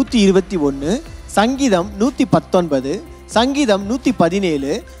சங்கீதம் 121, சங்கீதம் 119, சங்கீதம்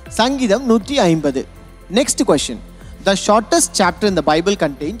 117, சங்கீதம் 150. Next question. The shortest chapter in the Bible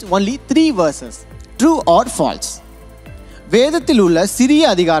contains only 3 verses. True or false? வேதத்தில் உள்ள சிறிய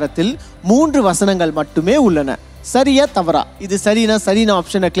அதிகாரத்தில் 3 வசனங்கள் மட்டுமே உள்ளன. சரியா தவறா? இது சரினா சரியான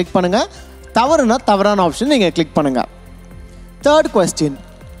ஆப்ஷனை கிளிக் பண்ணுங்க, தவறுனா தவறான ஆப்ஷன் நீங்க கிளிக் பண்ணுங்க. Third question.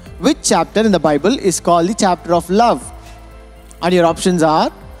 Which chapter in the Bible is called the chapter of love? And your options are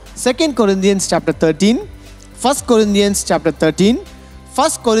 2 Corinthians chapter 13, 1 Corinthians chapter 13,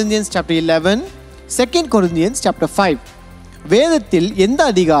 1 Corinthians chapter 11, 2 Corinthians chapter 5. வேதத்தில் எந்த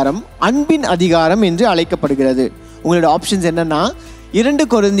அதிகாரம் அன்பின் அதிகாரம் என்று அழைக்கப்படுகிறது? உங்களோட ஆப்ஷன்ஸ் என்னன்னா 2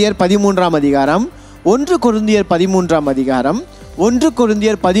 கொரிந்தியர் 13ஆம் அதிகாரம், 1 கொரிந்தியர் 13ஆம் அதிகாரம், 1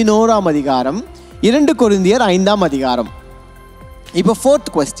 கொரிந்தியர் 11ஆம் அதிகாரம், 2 கொரிந்தியர் 5ஆம் அதிகாரம். இப்போ fourth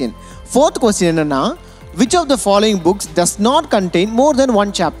question என்னன்னா, which of the following books does not contain more than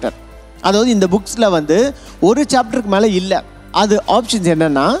one chapter? அதாவது இந்த புக்ஸில் வந்து ஒரு சாப்டருக்கு மேலே இல்லை. அது ஆப்ஷன்ஸ்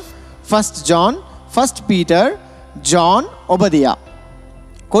என்னன்னா 1 John, 1 Peter, John, Obadiah.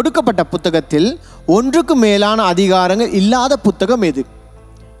 கொடுக்கப்பட்ட புத்தகத்தில் ஒன்றுக்கு மேலான அதிகாரங்கள் இல்லாத புத்தகம் எது?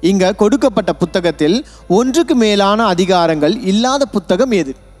 இங்க கொடுக்கப்பட்ட புத்தகத்தில் ஒன்றுக்கு மேலான அதிகாரங்கள் இல்லாத புத்தகம்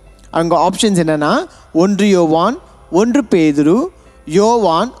எது? அங்க ஆப்ஷன்ஸ் என்னன்னா 1 யோவான், 1 பேதுரு,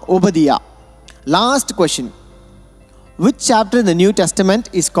 யோவான், ஒபதியா. Last question. Which chapter in the New Testament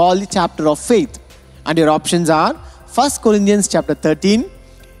is called the chapter of faith? And your options are 1 Corinthians chapter 13,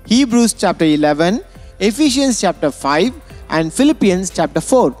 Hebrews chapter 11, Ephesians chapter 5 and Philippians chapter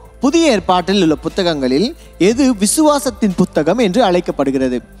 4. புதிய ஏற்பாட்டில் உள்ள புத்தகங்களில் எது விசுவாசத்தின் புத்தகம் என்று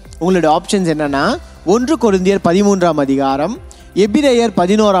அழைக்கப்படுகிறது? உங்களோட ஆப்ஷன்ஸ் என்னன்னா 1 கொரிந்தியர் 13ஆம் அதிகாரம், எபிரேயர்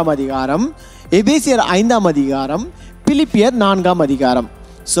 11ஆம் அதிகாரம், எபேசியர் 5ஆம் அதிகாரம், பிலிப்பியர் 4ஆம் அதிகாரம்.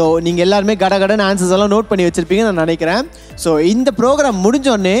 ஸோ நீங்கள் எல்லாருமே கடகடன் ஆன்சர்ஸ் எல்லாம் நோட் பண்ணி வச்சுருப்பீங்கன்னு நான் நினைக்கிறேன். ஸோ இந்த ப்ரோக்ராம்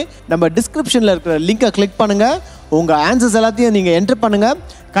முடிஞ்சோடனே நம்ம டிஸ்கிரிப்ஷனில் இருக்கிற லிங்கை கிளிக் பண்ணுங்கள், உங்கள் ஆன்சர்ஸ் எல்லாத்தையும் நீங்கள் என்டர் பண்ணுங்கள்,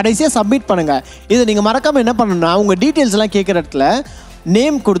 கடைசியாக சப்மிட் பண்ணுங்கள். இதை நீங்கள் மறக்காமல் என்ன பண்ணணும்னா, உங்கள் டீட்டெயில்ஸ் எல்லாம் கேட்குற இடத்துல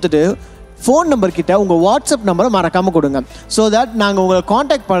நேம் கொடுத்துட்டு ஃபோன் நம்பர் கிட்ட உங்கள் வாட்ஸ்அப் நம்பரை மறக்காமல் கொடுங்க. ஸோ தட் நாங்கள் உங்களை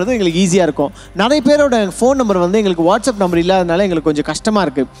காண்டாக்ட் பண்ணுறது எங்களுக்கு ஈஸியாக இருக்கும். நிறைய பேரோட ஃபோன் நம்பர் வந்து எங்களுக்கு வாட்ஸ்அப் நம்பர் இல்லாதனால எங்களுக்கு கொஞ்சம் கஷ்டமாக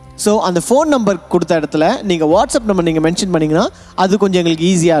இருக்குது. ஸோ அந்த ஃபோன் நம்பர் கொடுத்த இடத்துல நீங்கள் வாட்ஸ்அப் நம்பர் நீங்கள் மென்ஷன் பண்ணிங்கன்னா அது கொஞ்சம் எங்களுக்கு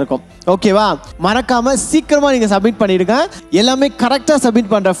ஈஸியாக இருக்கும். ஓகேவா? மறக்காமல் சீக்கிரமாக நீங்கள் சப்மிட் பண்ணிவிடுங்க. எல்லாமே கரெக்டாக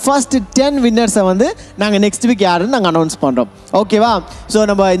சப்மிட் பண்ணுற ஃபர்ஸ்ட் 10 வின்னர்ஸை வந்து நாங்கள் நெக்ஸ்ட் வீக் யாருன்னு நாங்கள் அனௌன்ஸ் பண்ணுறோம். ஓகேவா? ஸோ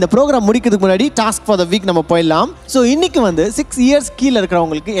நம்ம இந்த ப்ரோக்ராம் முடிக்கிறதுக்கு முன்னாடி டாஸ்க் ஃபார் த வீக் நம்ம போயிடலாம். ஸோ இன்றைக்கி வந்து 6 இயர்ஸ் கீழே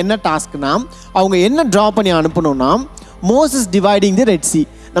இருக்கிறவங்களுக்கு என்ன டாஸ்க்னா, அவங்க என்ன ட்ரா பண்ணி அனுப்பணும்னா, மோசஸ் டிவைடிங் தி ரெட் சி.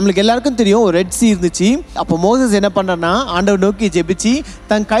 நம்மளுக்கு எல்லாருக்கும் தெரியும் ஒரு ரெட் சி இருந்துச்சு. அப்போ மோசஸ் என்ன பண்ணனா, ஆண்டவர் நோக்கி ஜெபிச்சு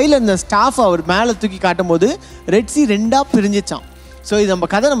தன் கையில் இருந்த ஸ்டாஃப் அவர் மேலே தூக்கி காட்டும் போது ரெட் சி 2ஆக பிரிஞ்சிச்சான். ஸோ இது நம்ம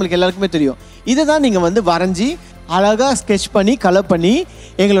கதை நம்மளுக்கு எல்லாருக்குமே தெரியும். இதை தான் நீங்கள் வந்து வரைஞ்சி அழகாக ஸ்கெட்ச் பண்ணி கலர் பண்ணி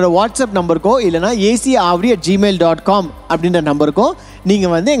எங்களோட வாட்ஸ்அப் நம்பருக்கோ இல்லைனா acavadi@gmail.com அப்படின்ற நம்பருக்கோ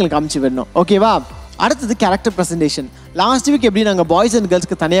நீங்கள் வந்து எங்களுக்கு அனுப்பிச்சி விடணும். ஓகேவா? அடுத்தது கேரக்டர் ப்ரெசன்டேஷன். லாஸ்ட் வீக் எப்படி நாங்கள் பாய்ஸ் அண்ட்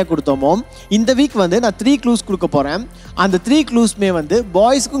கேர்ள்ஸ்க்கு தனியாக கொடுத்தோமோ, இந்த வீக் வந்து நான் 3 க்ளூஸ் கொடுக்க போகிறேன். அந்த 3 க்ளூஸ்மே வந்து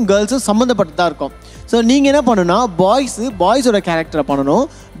பாய்ஸுக்கும் கேர்ள்ஸும் சம்மந்தப்பட்டதாக இருக்கும். ஸோ நீங்கள் என்ன பண்ணணும்னா, பாய்ஸோட கேரக்டரை பண்ணணும்,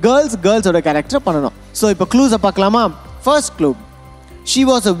 கேர்ள்ஸோட கேரக்டரை பண்ணணும். ஸோ இப்போ க்ளூஸை பார்க்கலாமா? First clue. She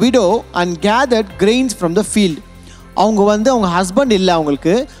was a widow and gathered grains from the field. அவங்க ஹஸ்பண்ட் இல்லை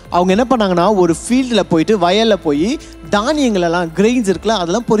அவங்களுக்கு. அவங்க என்ன பண்ணாங்கன்னா, ஒரு ஃபீல்டில் போயிட்டு வயலில் போய் தானியங்களெல்லாம் கிரெயின்ஸ் இருக்குல்ல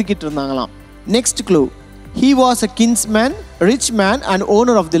அதெல்லாம் பொறுக்கிட்டு இருந்தாங்களாம். Next clue. He was a kinsman, rich man and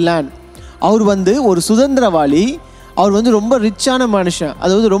owner of the land. அவர் வந்து ஒரு சுதந்திரவாளி, அவர் வந்து ரொம்ப ரிச்சான மனுஷன்,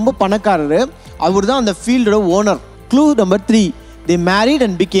 அதாவது ரொம்ப பணக்காரர். அவர் தான் அந்த ஃபீல்டோட owner. Clue number 3. They married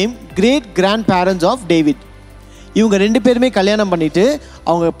and became great grandparents of David. இவங்க 2 பேருமே கல்யாணம் பண்ணிவிட்டு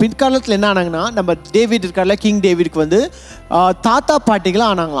அவங்க பிற்காலத்தில் என்ன ஆனாங்கன்னா, நம்ம டேவிட் இருக்கார்ல, கிங் டேவிட்க்கு வந்து தாத்தா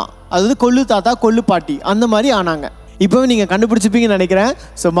பாட்டிகளாக ஆனாங்களாம். அதாவது கொள்ளு தாத்தா கொள்ளு பாட்டி அந்த மாதிரி ஆனாங்க. இப்போவே நீங்கள் கண்டுபிடிச்சிப்பீங்கன்னு நினைக்கிறேன்.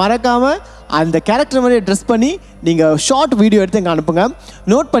 ஸோ மறக்காமல் அந்த கேரக்டர் மாதிரி ட்ரெஸ் பண்ணி நீங்கள் ஷார்ட் வீடியோ எடுத்து எங்களுக்கு அனுப்புங்க.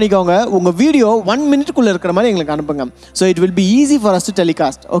 நோட் பண்ணிக்கோங்க, உங்கள் வீடியோ 1 மினிட்குள்ளே இருக்கிற மாதிரி எங்களுக்கு அனுப்புங்க. So it will be easy for us to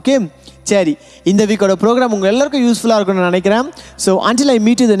telecast. Okay, சரி, இந்த வீக்கோட ப்ரோக்ராம் உங்கள் எல்லாருக்கும் யூஸ்ஃபுல்லாக இருக்கும்னு நினைக்கிறேன். So until I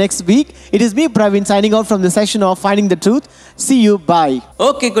meet you the next week, it is me Praveen signing out from the session of Finding the Truth. See you, bye.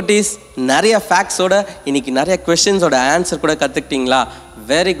 Okay குட்டீஸ், நிறைய ஃபேக்ட்ஸோட இன்னைக்கு நிறைய கொஸ்டின்ஸோட ஆன்சர் கூட கற்றுக்கிட்டீங்களா?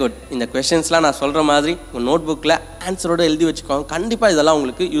 Very good. இந்த கொஸ்டின்ஸ்லாம் நான் சொல்கிற மாதிரி உங்கள் நோட் புக்கில் ஆன்சரோடு எழுதி வச்சுக்கோங்க. கண்டிப்பாக இதெல்லாம்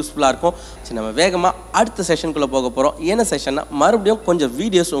உங்களுக்கு யூஸ்ஃபுல்லாக இருக்கும். சரி, நம்ம வேகமாக அடுத்த செஷனுக்குள்ளே போக போகிறோம். என்ன செஷன்னா மறுபடியும் கொஞ்சம்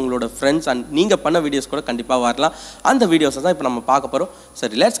வீடியோஸ் உங்களோட ஃப்ரெண்ட்ஸ் அண்ட் நீங்கள் பண்ண வீடியோஸ் கூட கண்டிப்பாக வரலாம். அந்த வீடியோஸை தான் இப்போ நம்ம பார்க்க போகிறோம்.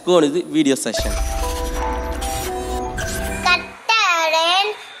 சரி, லெட்ஸ் கோ இது வீடியோ செஷன்.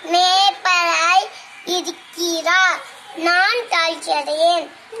 கட்டடன் மேய்ப்பராய் இருக்கிறார், நான் தாழ்ச்சியடையேன்.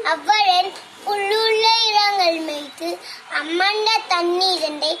 அவரன் புல்லுள்ள இடங்கள் மேய்த்து அம்மண்ட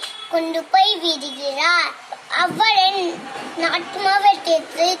தண்ணீரண்டை கொண்டு போய் விடுகிறார். அவரன்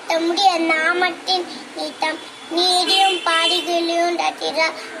ஆத்மாவற்றிற்கு தம்முடைய நாமத்தின் நித்தம் நீரையும் பாடிகளையும்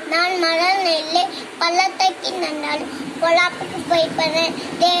தட்டிறார். நான் மலர் நெல்லை பள்ளத்தாக்கி நன்னாலும் பொலாப்புக்கு போய்ப்பறேன்.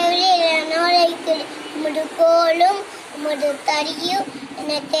 தேவரைக்கு உமது கோலும் உமது தறியும்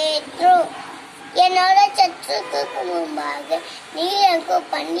என்னை தேற்றும். என்னோட சத்துக்கு முன்பாக நீ எனக்கு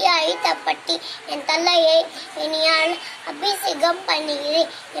பண்ணி அழித்தப்பட்டு என் தலையை இனியால் அபிஷேகம்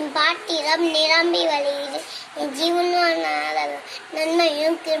பண்ணுகிறேன். என் பாத்திரம் நிரம்பி வழிகிறது. என் ஜீவனான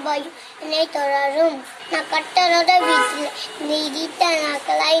நன்மையும் கிருபையும் என்னை தொடரும். நான் கட்டரோட வீட்டில் நீடித்த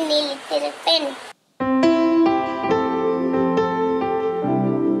நாட்களாய் நிலைத்திருப்பேன்.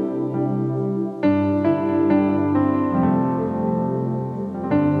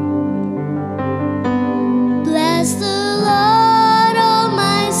 Bless the Lord, oh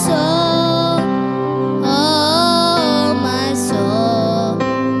my soul, oh my soul.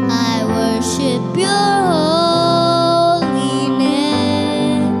 I worship your holy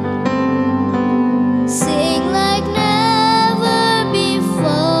name. Sing like never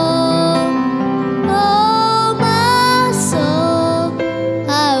before, oh my soul.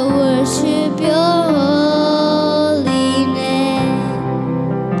 I worship your holy name.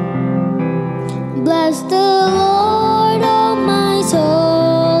 Bless the Lord, oh my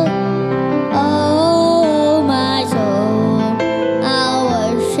soul, oh my soul. I'll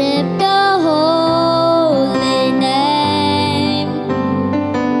worship your holy name.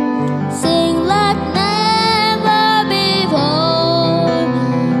 Sing like never before,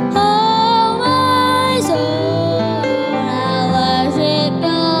 oh my soul. I'll worship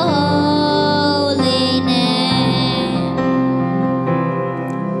your holy name.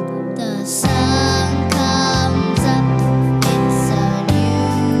 The sun comes up, it's a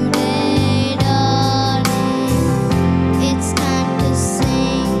new day dawning. It's time to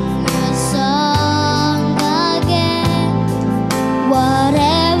sing your song again.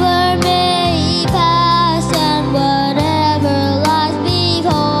 Whatever may pass and whatever lies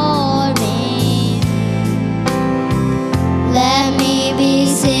before me, let me be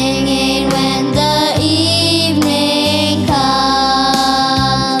singing when the evening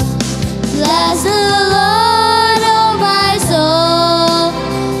comes. Bless the Lord, oh my soul,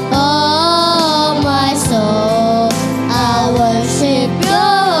 oh my soul. I'll worship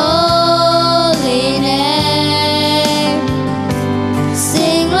your holy name.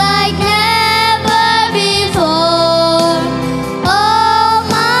 Sing like never before, oh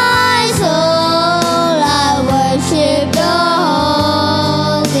my soul. I worship your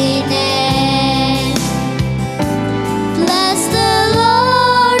holy name. Bless the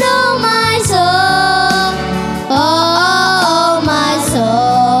Lord, oh my soul, oh my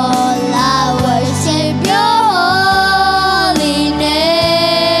soul. I worship your holy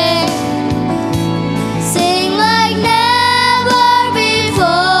name. Sing like never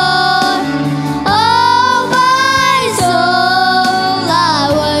before, oh my soul. I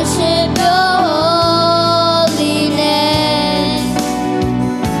worship your holy name.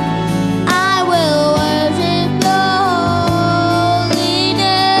 I will worship your holy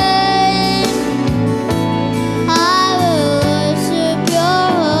name. I will worship your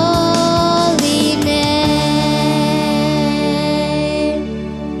holy name.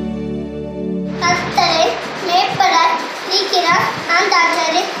 கர்த்தரை மேய்ப்பராய் இருக்கிறார், நான்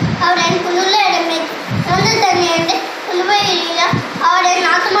தாழ்ச்சியடையேன். அவர் என் புல்லுள்ள இடம் மேய்த்து சொந்த தண்ணீரண்டை கொண்டு போய் விடுகிறார். அவர் என்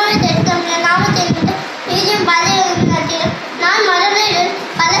ஆத்துமாவை தேடி தம்முடைய நாமத்தை நிமித்தம் நீதியும் பாதைகளையும் நடத்தினார். நான் மரணம்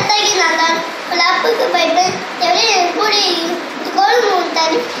பள்ளத்தாக்கி நடந்தாலும் பொல்லாப்புக்கு பயப்பேன். தேவரீர் கூடி கோலும்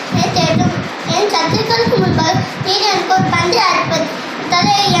தண்ணி என்னை தேடும். என் சத்துக்களுக்கு முன்பாக நீர் எனக்கு ஒரு பந்தை அறுப்பது.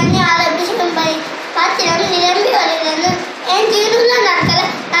 தலையை எண்ணெயால் அபிஷேகம் பண்ணி பாத்திரம் நிரம்பி வருகிறது. என் ஜீவனுள்ள நாட்களை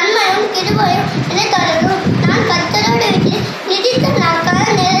நன்மையும் கிருபையும் என்னை தொடரும். நான் கர்த்தரோடு வீட்டில் நீடித்த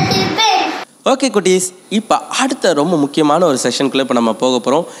நாட்களாய் நிலைத்திருப்பேன். ஓகே குட்டீஸ், இப்போ அடுத்த ரொம்ப முக்கியமான ஒரு செஷனுக்குள்ளே இப்போ நம்ம போக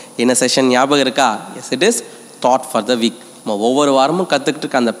போகிறோம். என்ன செஷன் ஞாபகம் இருக்கா? S, it is thought for the week. நம்ம ஒவ்வொரு வாரமும் கற்றுக்கிட்டு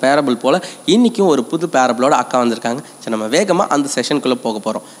இருக்க அந்த பேரபிள் போல் இன்றைக்கும் ஒரு புது பேரபிளோட அக்கா வந்திருக்காங்க. சரி, நம்ம வேகமாக அந்த செஷனுக்குள்ளே போக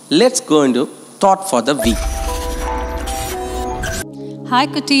போகிறோம். Let's go into thought for the week. Hi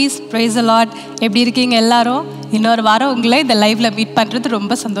குட்டீஸ், ப்ரைஸ் தி லார்ட். எப்படி இருக்கீங்க எல்லாரும்? இன்னொரு வாரம் உங்களை இந்த லைவில் மீட் பண்ணுறது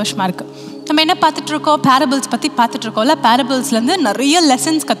ரொம்ப சந்தோஷமாக இருக்குது. நம்ம என்ன பார்த்துட்ருக்கோம்? பேரபிள்ஸ் பற்றி பார்த்துட்ருக்கோம்ல. பேரபிள்ஸ்லேருந்து நிறைய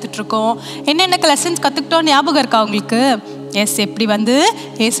லெசன்ஸ் கற்றுட்ருக்கோம். என்னென்ன லெசன்ஸ் கற்றுக்கிட்டோம் ஞாபகம் இருக்கா உங்களுக்கு? எஸ், எப்படி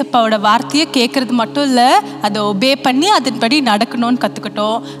ஏசப்பாவோட வார்த்தையை கேட்குறது மட்டும் இல்லை, அதை ஒபே பண்ணி அதன்படி நடக்கணும்னு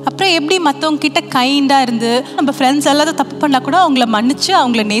கற்றுக்கிட்டோம். அப்புறம் எப்படி மற்றவங்க கிட்ட கைண்டாக இருந்து நம்ம ஃப்ரெண்ட்ஸ் எல்லாரும் தப்பு பண்ணால் கூட அவங்கள மன்னிச்சு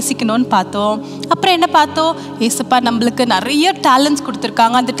அவங்கள நேசிக்கணும்னு பார்த்தோம். அப்புறம் என்ன பார்த்தோம்? ஏசப்பா நம்மளுக்கு நிறைய டேலண்ட்ஸ்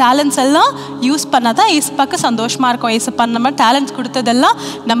கொடுத்துருக்காங்க. அந்த டேலண்ட்ஸ் எல்லாம் யூஸ் பண்ணால் தான் ஏசப்பாவுக்கு சந்தோஷமாக இருக்கும். ஏசப்பா நம்ம டேலண்ட்ஸ் கொடுத்ததெல்லாம்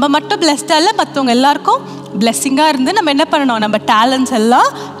நம்ம மட்டும் பிளெஸ்டாக இல்லை, மற்றவங்க எல்லாருக்கும் பிளெஸ்ஸிங்காக இருந்து நம்ம என்ன பண்ணணும்? நம்ம டேலண்ட்ஸ் எல்லாம்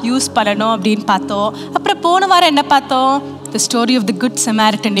யூஸ் பண்ணணும் அப்படின்னு பார்த்தோம். அப்புறம் போன வாரம் என்ன பார்த்தோம்? The story of the good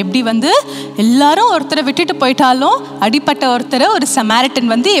Samaritan. எப்படி எல்லாரும் ஒருத்தரை விட்டுட்டு போயிட்டாலும் அடிப்பட்ட ஒருத்தரை ஒரு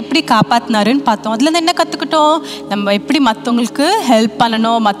சமாரிட்டன் எப்படி காப்பாற்றினாருன்னு பார்த்தோம். அதுலேருந்து என்ன கற்றுக்கிட்டோம்? நம்ம எப்படி மற்றவங்களுக்கு ஹெல்ப்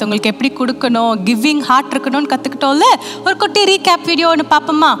பண்ணணும், மற்றவங்களுக்கு எப்படி கொடுக்கணும், கிவிங் ஹார்ட் இருக்கணும்னு கற்றுக்கிட்டோம்ல. ஒரு குட்டி ரீகேப் வீடியோ ஒன்று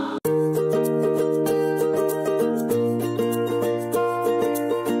பார்ப்போமா?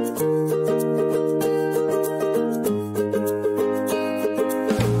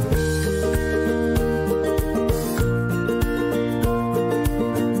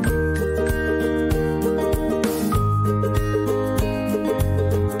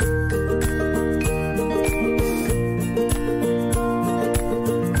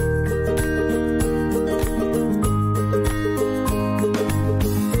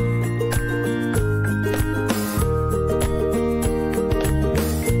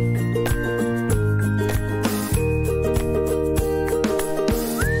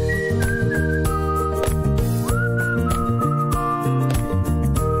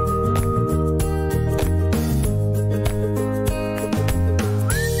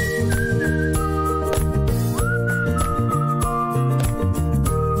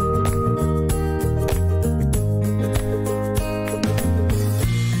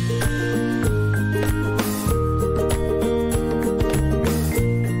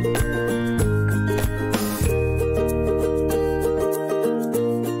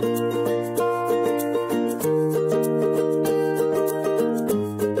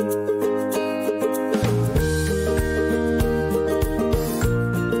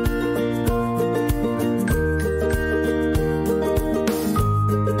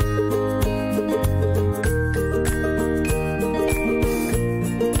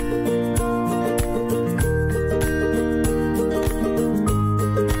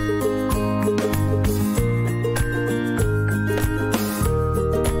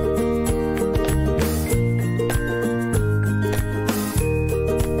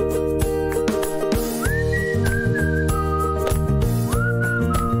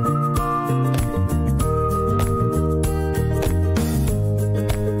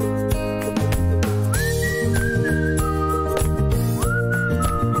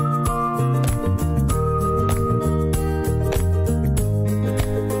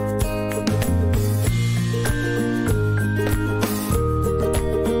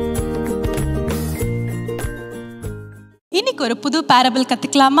 இன்னைக்கு ஒரு புது பேரபிள்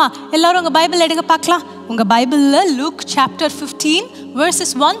கற்றுக்கலாமா? எல்லாரும் உங்கள் பைபிள் எடுங்க பார்க்கலாம். உங்கள் பைபிளில் லூக் சாப்டர் 15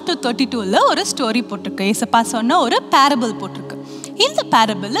 verses 1 to 32ல ஒரு ஸ்டோரி போட்டிருக்கு. ஏசப்பா சொன்ன ஒரு பேரபிள் போட்டிருக்கு. இந்த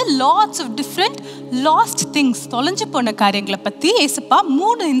பேரபிளில் lots of different last things, தொலைஞ்சு போன காரியங்களை பற்றி ஏசப்பா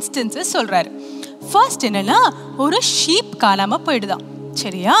 3 இன்ஸ்டன்சஸ் சொல்கிறாரு. ஃபர்ஸ்ட் என்னன்னா, ஒரு ஷீப் காணாமல் போயிடுதான்.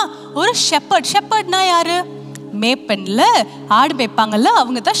 சரியா? ஒரு ஷெப்பர்ட்னா யாரு? மேப்பன்ல ஆடு மேய்ப்பாங்கல்ல,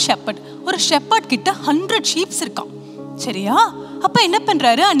 அவங்க தான் ஷெப்பர்ட். ஒரு ஷெப்பர்ட் கிட்ட 100 ஷீப்ஸ் இருக்கான். சரியா? அப்போ என்ன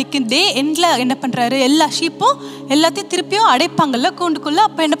பண்ணுறாரு, அன்னைக்கு டே எண்டில் என்ன பண்ணுறாரு, எல்லா ஷீப்பும் எல்லாத்தையும் திருப்பியும் அடைப்பாங்கல்ல கூண்டுக்குள்ளே.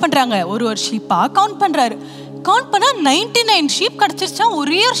 அப்போ என்ன பண்ணுறாங்க, ஒரு ஷீப்பாக கவுண்ட் பண்ணுறாரு. கவுண்ட் பண்ணால் 99 ஷீப் கிடச்சிருச்சா.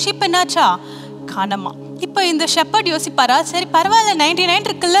 ஒரே ஒரு ஷீப் என்னாச்சா, காணாமா. இப்போ இந்த ஷெப்பர்ட் யோசிப்பாரா, சரி பரவாயில்ல 99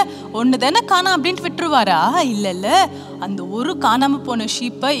 இருக்குல்ல, ஒன்று தானே காணாம் அப்படின்ட்டு விட்டுருவாரா? இல்லை, அந்த ஒரு காணாமல் போன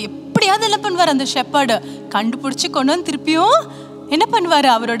ஷீப்பை எப்படியாவது என்ன பண்ணுவார், அந்த ஷெப்பர்டு கண்டுபிடிச்சி கொண்டு வந்து திருப்பியும் என்ன பண்ணுவார்,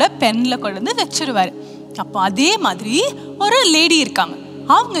 அவரோட பென்னில் கொண்டு வந்து வச்சிருவார். அப்போ அதே மாதிரி ஒரு லேடி இருக்காங்க,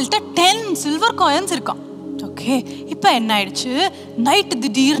 அவங்கள்ட்ட 10 சில்வர் காயின்ஸ் இருக்கான். ஓகே, இப்போ என்ன ஆயிடுச்சு, நைட்டு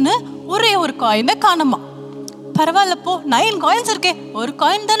திடீர்னு ஒரே ஒரு காயினை காணுமா. பரவாயில்ல போ, 9 காயின்ஸ் இருக்கே, ஒரு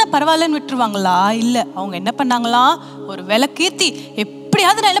காயின் தானே பரவாயில்லன்னு விட்டுருவாங்களா? இல்லை, அவங்க என்ன பண்ணாங்களாம், ஒரு விளக்கேற்றி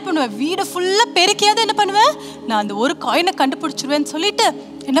எப்படியாவது நான் என்ன பண்ணுவேன், வீடு ஃபுல்லாக பெருக்கியாவது என்ன பண்ணுவேன், நான் அந்த ஒரு காயினை கண்டுபிடிச்சிருவேன்னு சொல்லிட்டு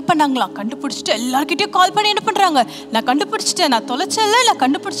என்ன பண்ணாங்களாம், கண்டுபிடிச்சிட்டு எல்லார்கிட்டையும் கால் பண்ணி என்ன பண்ணுறாங்க, நான் கண்டுபிடிச்சிட்டேன், நான் தொலைச்சல, நான்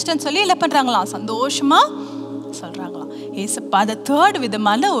கண்டுபிடிச்சிட்டேன்னு சொல்லி என்ன பண்ணுறாங்களாம், சந்தோஷமாக சொல்கிறாங்களாம். ஏசப்பா அதை 3rd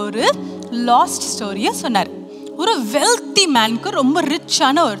விதமான ஒரு லாஸ்ட் ஸ்டோரியை சொன்னார். ஒரு வெல்த்தி மேனுக்கு, ரொம்ப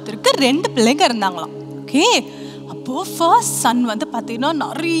ரிச்சான ஒருத்தருக்கு 2 பிள்ளைங்க இருந்தாங்களாம். ஓகே, அப்போது ஃபர்ஸ்ட் சன் வந்து பார்த்தீங்கன்னா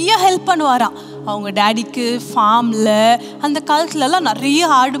நிறைய ஹெல்ப் பண்ணுவாராம் அவங்க டேடிக்கு. ஃபார்மில் அந்த காலத்துலலாம் நிறைய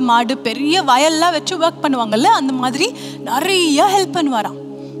ஆடு மாடு பெரிய வயல்லாம் வச்சு ஒர்க் பண்ணுவாங்கல்ல, அந்த மாதிரி நிறைய ஹெல்ப் பண்ணுவாராம்.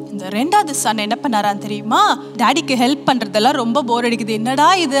 இந்த 2வது சன் என்ன பண்ணாரான்னு தெரியுமா? டேடிக்கு ஹெல்ப் பண்ணுறதெல்லாம் ரொம்ப போர் அடிக்குது, என்னடா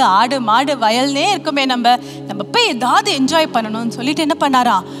இது ஆடு மாடு வயல்னே இருக்குமே, நம்ம போய் ஏதாவது என்ஜாய் பண்ணணும்னு சொல்லிட்டு என்ன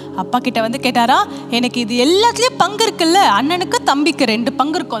பண்ணாரா, அப்பா கிட்ட வந்து கேட்டாரா, எனக்கு இது எல்லாத்துலேயும் பங்கு இருக்குல்ல, அண்ணனுக்கு தம்பிக்கு 2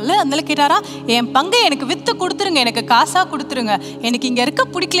 பங்கு இருக்கும்ல, அதனால கேட்டாரா, என் பங்கை எனக்கு விற்று கொடுத்துருங்க, எனக்கு காசாக கொடுத்துருங்க, எனக்கு இங்கே இருக்க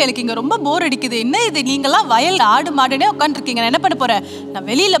பிடிக்கல, எனக்கு இங்கே ரொம்ப போர் அடிக்குது, என்ன இது நீங்களாம் வயல் ஆடு மாடுனே உட்காந்துருக்கீங்க, நான் என்ன பண்ண போகிறேன், நான்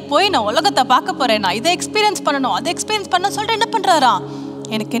வெளியில் போய் நான் உலகத்தை பார்க்க போகிறேன், நான் இதை எக்ஸ்பீரியன்ஸ் பண்ணணும் அதை எக்ஸ்பீரியன்ஸ் பண்ண சொல்லிட்டு என்ன பண்ணுறாரா,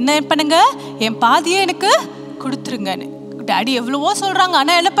 எனக்கு என்ன பண்ணுங்க, என் பாதியே எனக்கு கொடுத்துருங்கன்னு. டேடி எவ்வளவோ சொல்கிறாங்க,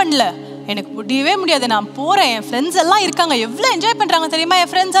 ஆனால் என்ன பண்ணல, எனக்கு முடியவே முடியாது, நான் போகிறேன், என் ஃப்ரெண்ட்ஸ் எல்லாம் இருக்காங்க, எவ்வளோ என்ஜாய் பண்ணுறாங்க தெரியுமா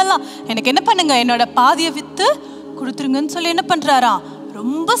என் ஃப்ரெண்ட்ஸ் எல்லாம், எனக்கு என்ன பண்ணுங்க, என்னோட பாதியை விற்று கொடுத்துருங்கன்னு சொல்லி என்ன பண்ணுறாரா,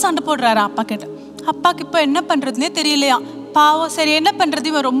 ரொம்ப சண்டை போடுறாரா அப்பா கிட்ட. அப்பாவுக்கு இப்போ என்ன பண்ணுறதுனே தெரியலையா, பாவம் சரி என்ன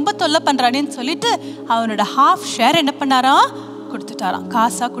பண்ணுறது, இவன் ரொம்ப தொல்லை பண்ணுறானேன்னு சொல்லிட்டு அவனோட ½ ஷேர் என்ன பண்ணாரா, கொடுத்துட்டாராம்,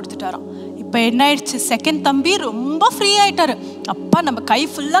 காசாக கொடுத்துட்டாராம். இப்போ என்ன ஆயிடுச்சு, செகண்ட் தம்பி ரொம்ப ஃப்ரீ ஆயிட்டாரு. அப்பா நம்ம கை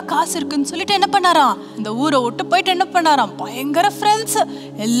ஃபுல்லாக காசு இருக்குன்னு சொல்லிட்டு என்ன பண்ணாராம், இந்த ஊரை விட்டு போயிட்டு என்ன பண்ணாராம், பயங்கர ஃப்ரெண்ட்ஸ்,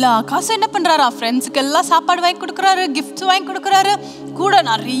 எல்லா காசும் என்ன பண்ணுறாராம், ஃப்ரெண்ட்ஸுக்கு எல்லாம் சாப்பாடு வாங்கி கொடுக்குறாரு, கிஃப்ட்ஸ் வாங்கி கொடுக்குறாரு, கூட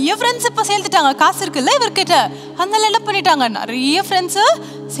நிறைய ஃப்ரெண்ட்ஸ் இப்போ சேர்ந்துட்டாங்க, காசு இருக்குல்ல இவர்கிட்ட, அதனால என்ன பண்ணிட்டாங்க, நிறைய ஃப்ரெண்ட்ஸு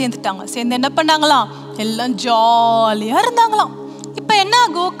சேர்ந்துட்டாங்க. சேர்ந்து என்ன பண்ணாங்களாம், எல்லாம் ஜாலியாக இருந்தாங்களாம். இப்போ என்ன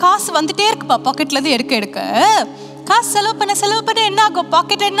ஆகும், காசு வந்துட்டே இருக்குப்பா பாக்கெட்லேருந்து எடுக்க காசு செலவு பண்ண என்ன ஆகும்,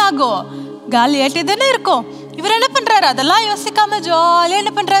 பாக்கெட் என்ன ஆகும், காலி ஆகிட்டே தானே இருக்கும். இவர் என்ன பண்ணுறாரு, அதெல்லாம் யோசிக்காம ஜாலியாக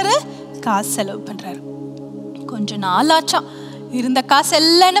என்ன பண்ணுறாரு, காசு செலவு பண்ணுறாரு. கொஞ்ச நாள் ஆச்சா, இருந்த காசு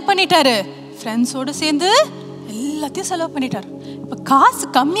எல்லாம் என்ன பண்ணிட்டாரு, ஃப்ரெண்ட்ஸோடு சேர்ந்து எல்லாத்தையும் செலவு பண்ணிட்டாரு. இப்போ காசு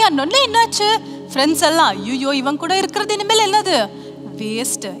கம்மியானோடனே என்னாச்சு, ஃப்ரெண்ட்ஸ் எல்லாம் ஐயோ இவன் கூட இருக்கிறது இனிமேல் என்னது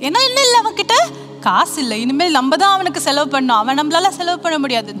வேஸ்ட்டு, ஏன்னா என்ன இல்லை அவன்கிட்ட காசு இல்லை, இனிமேல் நம்ம தான் அவனுக்கு செலவு பண்ணோம், அவன் நம்மளால செலவு பண்ண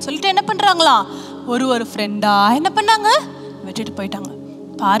முடியாதுன்னு சொல்லிட்டு என்ன பண்ணுறாங்களாம், ஒரு ஃப்ரெண்டாக என்ன பண்ணாங்க, விட்டுட்டு போயிட்டாங்க.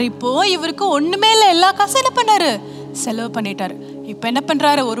 பாரு இப்போ இவருக்கு ஒன்றுமே இல்லை, எல்லா காசும் என்ன பண்ணாரு, செலவு பண்ணிட்டாரு. இப்போ என்ன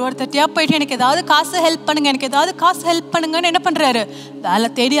பண்ணுறாரு, ஒருத்தட்டியாக போயிட்டு எனக்கு ஏதாவது காசு ஹெல்ப் பண்ணுங்க, எனக்கு ஏதாவது காசு ஹெல்ப் பண்ணுங்கன்னு என்ன பண்ணுறாரு, வேலை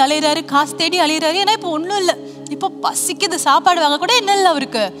தேடி அலையிறாரு, காசு தேடி அலையிறாரு. ஏன்னா இப்போ ஒன்றும் இல்லை, இப்போ பசிக்குது, சாப்பாடு வாங்க கூட என்ன இல்லை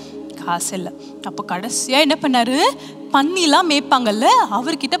அவருக்கு, காசு இல்லை. அப்போ கடைசியாக என்ன பண்ணாரு, பன்னிலாம் மேய்ப்பாங்கல்ல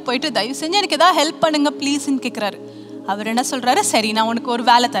அவர்கிட்ட போயிட்டு தயவு செஞ்சு எனக்கு ஏதாவது ஹெல்ப் பண்ணுங்க ப்ளீஸ்ன்னு கேட்குறாரு. அவர் என்ன சொல்கிறாரு, சரி நான் உனக்கு ஒரு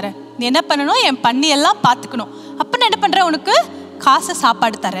வேலை தரேன், நீ என்ன பண்ணணும், என் பன்னியெல்லாம் பார்த்துக்கணும், அப்போ நான் என்ன பண்ணுறேன், உனக்கு காசை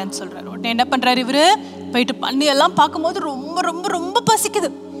சாப்பாடு தரேன்னு சொல்கிறாரு. உடனே என்ன பண்ணுறாரு, இவர் போயிட்டு பன்னியெல்லாம் பார்க்கும்போது ரொம்ப ரொம்ப ரொம்ப பசிக்குது.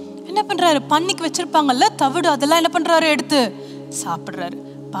 என்ன பண்ணுறாரு, பன்னிக்கு வச்சுருப்பாங்கல்ல தவிடு, அதெல்லாம் என்ன பண்ணுறாரு, எடுத்து சாப்பிட்றாரு.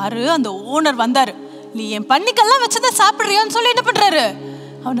 பாரு அந்த ஓனர் வந்தார், நீ என் பன்னிக்கெல்லாம் வச்சதை சாப்பிட்றியான்னு சொல்லி என்ன பண்ணுறாரு,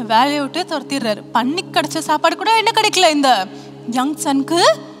 அவனை வேலையை விட்டு துரத்திடுறாரு. பன்னிக்கு கிடைச்ச சாப்பாடு கூட என்ன கிடைக்கல, இந்த யங் சனுக்கு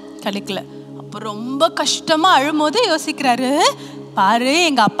கிடைக்கல. அப்போ ரொம்ப கஷ்டமாக அழும்போது யோசிக்கிறாரு, பாரு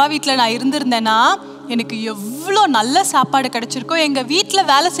எங்கள் அப்பா வீட்டில் நான் இருந்திருந்தேன்னா எனக்கு எவ்வளோ நல்ல சாப்பாடு கிடைச்சிருக்கோ, எங்கள் வீட்டில்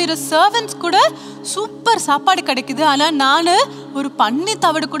வேலை செய்கிற சர்வன்ட்ஸ் கூட சூப்பர் சாப்பாடு கிடைக்குது, ஆனால் நான் ஒரு பன்னி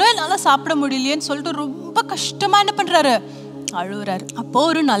தவிடு கூட என்னால் சாப்பிட முடியலையேன்னு சொல்லிட்டு ரொம்ப கஷ்டமாக என்ன பண்ணுறாரு, அழுகுறாரு. அப்போது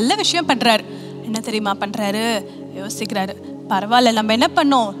ஒரு நல்ல விஷயம் பண்ணுறாரு. என்ன தெரியுமா பண்ணுறாரு, யோசிக்கிறாரு, பரவாயில்ல நம்ம என்ன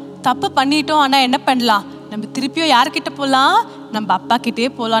பண்ணோம், தப்பு பண்ணிட்டோம், ஆனால் என்ன பண்ணலாம், நம்ம திருப்பியும் யார்கிட்ட போகலாம், நம்ம அப்பா கிட்டே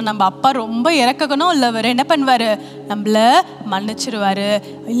போகலாம், நம்ம அப்பா ரொம்ப இறக்கணும் இல்லவர், என்ன பண்ணுவார், நம்மளை மன்னிச்சிருவார்,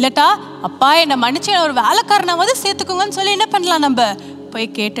 இல்லட்டா அப்பா என்னை மன்னிச்சு ஒரு வேலைக்காரனாவது சேர்த்துக்கோங்கன்னு சொல்லி என்ன பண்ணலாம், நம்ம போய்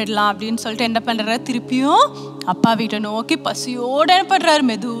கேட்டுடலாம் அப்படின்னு சொல்லிட்டு என்ன பண்ணுறாரு, திருப்பியும் அப்பா வீட்டை நோக்கி பசியோடு என்ன பண்ணுறாரு,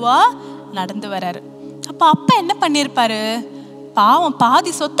 மெதுவாக நடந்து வர்றாரு. அப்போ அப்பா என்ன பண்ணியிருப்பாரு, பாவம்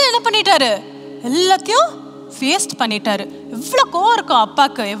பாதி சொத்தை என்ன பண்ணிட்டாரு, எல்லாத்தையும் வேஸ்ட் பண்ணிட்டாரு. எவ்வளோ கோவம் இருக்கும்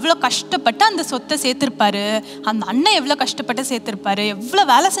அப்பாவுக்கு, எவ்வளோ கஷ்டப்பட்டு அந்த சொத்தை சேர்த்துருப்பாரு, அந்த அண்ணன் எவ்வளோ கஷ்டப்பட்டு சேர்த்துருப்பாரு, எவ்வளோ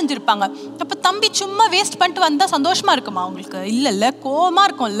வேலை செஞ்சுருப்பாங்க. அப்போ தம்பி சும்மா வேஸ்ட் பண்ணிட்டு வந்தால் சந்தோஷமாக இருக்குமா அவங்களுக்கு, இல்லை கோவமாக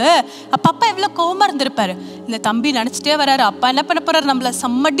இருக்கும்ல. அப்போ அப்பா எவ்வளோ கோவமாக இருந்திருப்பாரு. இந்த தம்பி நினச்சிட்டே வர்றாரு, அப்பா என்ன பண்ண போகிறாரு, நம்மளை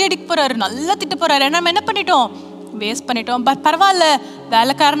சம்மடி அடிக்க போகிறாரு, நல்லா திட்டு போகிறாரு, நம்ம என்ன பண்ணிட்டோம், வேஸ்ட் பண்ணிட்டோம், பரவாயில்ல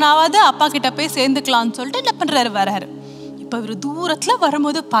வேலைக்காரனாவது அப்பா கிட்ட போய் சேர்ந்துக்கலாம்னு சொல்லிட்டு என்ன பண்ணுறாரு, வர்றாரு. இப்போ இவர் தூரத்தில்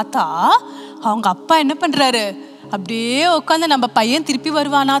வரும்போது பார்த்தா அவங்க அப்பா என்ன பண்ணுறாரு, அப்படியே உட்காந்து நம்ம பையன் திருப்பி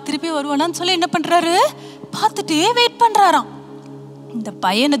வருவானான்னு சொல்லி என்ன பண்ணுறாரு, பார்த்துட்டே வெயிட் பண்ணுறாராம். இந்த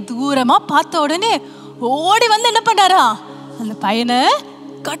பையனை தூரமாக பார்த்த உடனே ஓடி வந்து என்ன பண்ணாராம், அந்த பையனை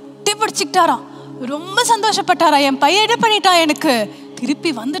கட்டி பிடிச்சிக்கிட்டாராம். ரொம்ப சந்தோஷப்பட்டாரா, என் பையன் என்ன பண்ணிட்டான், எனக்கு திருப்பி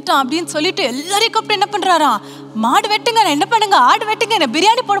வந்துட்டான் அப்படின்னு சொல்லிட்டு எல்லாரையும் கூப்பிட்டு என்ன பண்ணுறாராம், மாடு வெட்டுங்க, நான் என்ன பண்ணுங்க, ஆடு வெட்டுங்க, நான்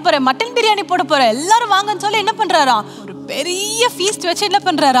பிரியாணி போட போகிறேன், மட்டன் பிரியாணி போட போகிறேன், எல்லாரும் வாங்கன்னு சொல்லி என்ன பண்ணுறாராம், ஒரு பெரிய ஃபீஸ்ட் வச்சு என்ன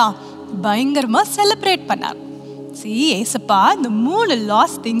பண்ணுறாராம், பயங்கரமாக செலிப்ரேட் பண்ணார். ஏசப்பா இந்த 3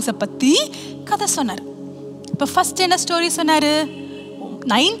 லாஸ்ட் திங்ஸை பற்றி கதை சொன்னார். இப்போ ஃபர்ஸ்ட் என்ன ஸ்டோரி சொன்னாரு?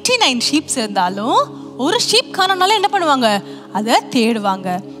 99 ஷீப்ஸ் இருந்தாலும் ஒரு ஷீப் காணோம்னாலும் என்ன பண்ணுவாங்க? அதை தேடுவாங்க.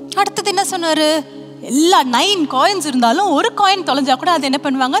 அடுத்தது என்ன சொன்னாரு? எல்லா 9 காயின்ஸ் இருந்தாலும் ஒரு காயின் தொலைஞ்சா கூட அதை என்ன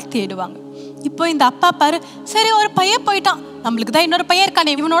பண்ணுவாங்க? தேடுவாங்க. இப்போ இந்த அப்பா பாரு, சரி ஒரு பையன் போயிட்டான், நம்மளுக்கு தான் இன்னொரு பையன்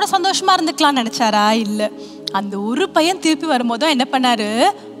இருக்கானே, இவனோட சந்தோஷமா இருந்துக்கலாம்னு நினைச்சாரா? இல்லை. அந்த ஒரு பையன் திருப்பி வரும்போதும் என்ன பண்ணாரு?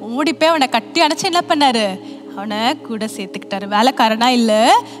 ஓடி போய் அவனை கட்டி அணைச்சு என்ன பண்ணாரு? அவனை கூட சேர்த்துக்கிட்டாரு. வேலைக்காரனா இல்லை,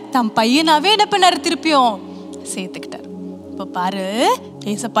 தம் பையனாவே என்ன பண்ணாரு? திருப்பியும் சேர்த்துக்கிட்டாரு. இப்போ பாரு,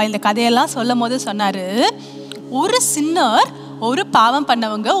 ஏசப்பா இந்த கதையெல்லாம் சொல்லும் போது சொன்னாரு, ஒரு சின்னர், ஒரு பாவம்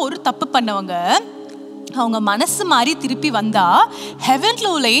பண்ணவங்க, ஒரு தப்பு பண்ணவங்க, அவங்க மனசு மாறி திருப்பி வந்தா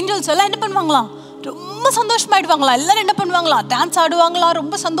ஹெவன்ல உள்ள ஏஞ்சல்ஸ் எல்லாம் என்ன பண்ணுவாங்களாம்? ரொம்ப சந்தோஷமாயிடுவாங்களாம். எல்லாரும் என்ன பண்ணுவாங்களாம்? டான்ஸ் ஆடுவாங்களாம்,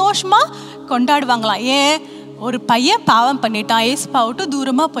 ரொம்ப சந்தோஷமா கொண்டாடுவாங்களாம். ஏன்? ஒரு பையன் பாவம் பண்ணிட்டான், ஏசப்பா விட்டு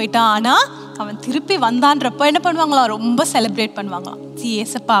தூரமா போயிட்டான், ஆனா அவன் திருப்பி வந்தான்றப்போ என்ன பண்ணுவாங்களாம்? ரொம்ப செலிப்ரேட் பண்ணுவாங்களாம்.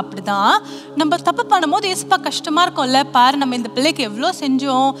 ஏசப்பா அப்படிதான். நம்ம தப்பு பண்ணும்போது ஏசப்பா கஷ்டமா இருக்கும்ல. பாரு, நம்ம இந்த பிள்ளைக்கு எவ்வளோ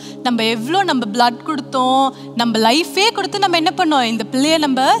செஞ்சோம், நம்ம பிளட் கொடுத்தோம், நம்ம லைஃபே கொடுத்து நம்ம என்ன பண்ணோம்? இந்த பிள்ளைய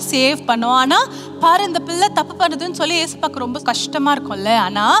நம்ம சேவ் பண்ணோம். ஆனா பாரு, இந்த பிள்ளை தப்பு பண்ணுதுன்னு சொல்லி ஏசப்பாக்கு ரொம்ப கஷ்டமா இருக்கும்ல.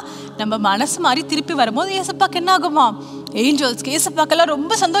 ஆனா நம்ம மனசு மாதிரி திருப்பி வரும்போது ஏசப்பாக்கு என்ன ஆகுமா? ஏஞ்சல்ஸ்க்கு, ஏசப்பாக்கெல்லாம்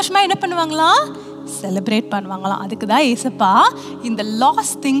ரொம்ப சந்தோஷமா என்ன பண்ணுவாங்களாம்? செலிப்ரேட் பண்ணுவாங்களாம். அதுக்கு தான் ஏசப்பா இந்த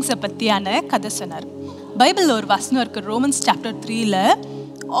லாஸ்ட் திங்ஸை பற்றியான கதை சொன்னார். பைபிளில் ஒரு வசனம் இருக்குது, Romans chapter 3ல,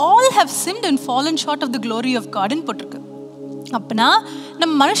 all have sinned and fallen short of the glory of காட்னு போட்டிருக்கு. அப்படின்னா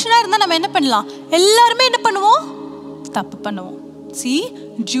நம்ம மனுஷனாக இருந்தால் நம்ம என்ன பண்ணலாம்? எல்லாருமே என்ன பண்ணுவோம்? தப்பு பண்ணுவோம்.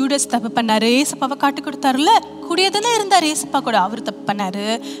 ஜூடஸ் தப்பு பண்ணாரு, ஏசப்பாவை காட்டி கொடுத்தாருல, கூடியே தானே இருந்தார் ஏசப்பா கூட. அவர் தப்பு பண்ணாரு.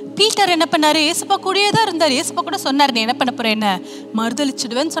 பீட்டர் என்ன பண்ணாரு? ஏசப்பா கூடியே தான் இருந்தார். ஏசப்பா கூட சொன்னார், நீ என்ன பண்ண போற, என்ன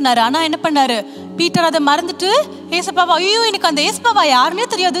மறுதளிச்சிடுவேன்னு சொன்னாரு. ஆனா என்ன பண்ணாரு? பீட்டர் அதை மறந்துட்டு ஏசப்பாவா, ஐயோ எனக்கு அந்த ஏசப்பாவா யாருன்னே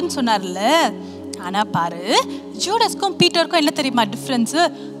தெரியாதுன்னு சொன்னார்ல. ஆனா பாரு, ஜூடஸ்க்கும் பீட்டருக்கும் என்ன தெரியுமா டிஃப்ரென்ஸ்?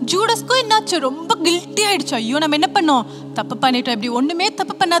 ஜூடஸ்க்கும் என்னாச்சு? ரொம்ப கில்ட்டி ஆயிடுச்சு. ஐயோ நம்ம என்ன பண்ணோம்? தப்பு பண்ணிட்டோம். இப்படி ஒண்ணுமே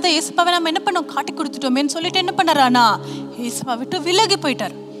தப்பு பண்ணாத ஏசப்பாவை நம்ம என்ன பண்ணோம்? காட்டி கொடுத்துட்டோமேன்னு சொல்லிட்டு என்ன பண்ணாரு? ஆனா ஏசப்பா விட்டு விலகி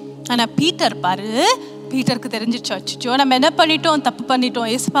போயிட்டார். ஆனா பீட்டர் பாரு, பீட்டருக்கு தெரிஞ்சிச்சு, அச்சோ நம்ம என்ன பண்ணிட்டோம்? தப்பு பண்ணிட்டோம்,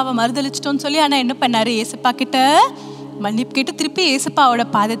 ஏசப்பாவை மறுதளிச்சிட்டோம்னு சொல்லி. ஆனா என்ன பண்ணாரு? ஏசப்பா கிட்ட மன்னிப்பு கேட்டு திருப்பி ஏசப்பாவோட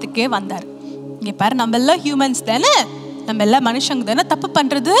பாதத்துக்கே வந்தார். இங்க பாரு, நம்ம எல்லாம் ஹியூமன்ஸ் தானே, நம்ம எல்லாம் மனுஷங்க தானே. தப்பு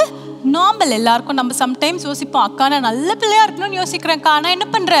பண்றது நார்மல் எல்லாருக்கும். நம்ம சம்டைம்ஸ் யோசிப்போம், அக்கா நான் நல்ல பிள்ளையா இருக்கணும்னு யோசிக்கிறேன்க்கா, ஆனால் என்ன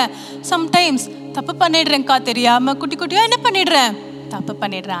பண்ணுறேன்? சம்டைம்ஸ் தப்பு பண்ணிடுறேன்க்கா, தெரியாமல் குட்டி குட்டியாக என்ன பண்ணிடுறேன்? தப்பு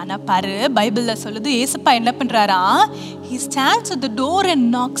பண்ணிடுறேன். ஆனால் பாரு, பைபிளில் சொல்லுது, ஏசப்பா என்ன பண்ணுறாரா? He stands at the door and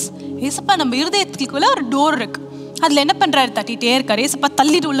knocks. ஏசப்பா நம்ம இருதயத்துக்குள்ள ஒரு டோர் இருக்கு, அதில் என்ன பண்ணுறாரு? தட்டிகிட்டே இருக்காரு. ஏசப்பா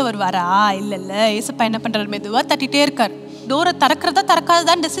தள்ளிட்டு உள்ள வருவாரா? இல்லை, ஏசப்பா என்ன பண்ணுறாரு? மெதுவாக தட்டிகிட்டே இருக்கார். டோரை திறக்கிறதா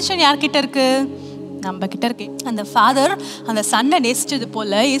திறக்காததான் டெசிஷன் யார்கிட்ட இருக்கு? நம்ம கிட்ட இருக்கு. அந்த ஃபாதர் அந்த சன்னை நேசிச்சது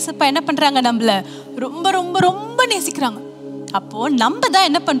போல ஏசப்பா என்ன பண்றாங்க? நம்மள ரொம்ப ரொம்ப ரொம்ப நேசிக்கிறாங்க. அப்போ நம்ம தான்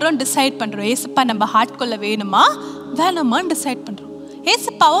என்ன பண்றோம்? டிசைட் பண்றோம். ஏசப்பா நம்ம ஹார்ட்குள்ள வேணுமா வேணாமான்னு டிசைட் பண்றோம்.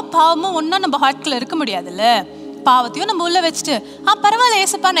 ஏசப்பாவும் பாவமும் ஒன்னா நம்ம ஹார்ட்குள்ள இருக்க முடியாதுல்ல. பாவத்தையும் நம்ம உள்ள வச்சுட்டு, பரவாயில்ல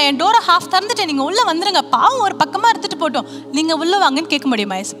ஏசப்பா, நான் என் டோரை ஹாஃப் திறந்துட்டேன், நீங்க உள்ள வந்துருங்க, பாவம் ஒரு பக்கமா எடுத்துட்டு போட்டோம், நீங்க உள்ள வாங்கன்னு கேட்க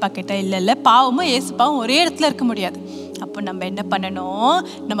முடியுமா ஏசப்பா கிட்ட? இல்லை, பாவமும் ஏசப்பாவும் ஒரே இடத்துல இருக்க முடியாது. அப்போ நம்ம என்ன பண்ணணும்?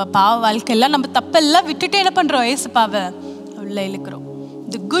 நம்ம பாவ வாழ்க்கையெல்லாம் நம்ம தப்பெல்லாம் விட்டுட்டு என்ன பண்ணுறோம்? ஏசப்பாவை உள்ள இழுக்கிறோம்.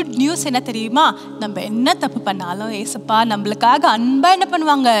 தி குட் நியூஸ் என்ன தெரியுமா? நம்ம என்ன தப்பு பண்ணாலும் ஏசப்பா நம்மளுக்காக அன்பாக என்ன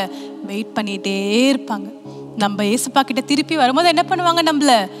பண்ணுவாங்க? வெயிட் பண்ணிகிட்டே இருப்பாங்க. நம்ம ஏசப்பா கிட்ட திருப்பி வரும்போது என்ன பண்ணுவாங்க?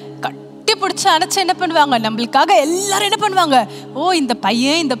 நம்மள கட்டி பிடிச்சி அணைச்சி என்ன பண்ணுவாங்க? நம்மளுக்காக எல்லாரும் என்ன பண்ணுவாங்க? ஓ, இந்த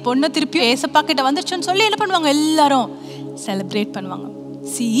பையன் இந்த பொண்ணு திருப்பி ஏசப்பா கிட்ட வந்துருச்சுன்னு சொல்லி என்ன பண்ணுவாங்க? எல்லாரும் செலிப்ரேட் பண்ணுவாங்க.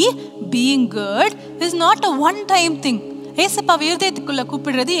 See, being good is not a one-time thing. ஏசப்பா இருதயத்துக்குள்ள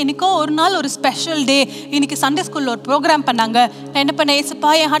கூப்பிடுறது எனக்கோ ஒரு நாள் ஒரு ஸ்பெஷல் டே. இன்னைக்கு சண்டே ஸ்கூல்ல ஒரு ப்ரோக்ராம் பண்ணாங்க, நான் என்ன பண்ணேன்? ஏசப்பா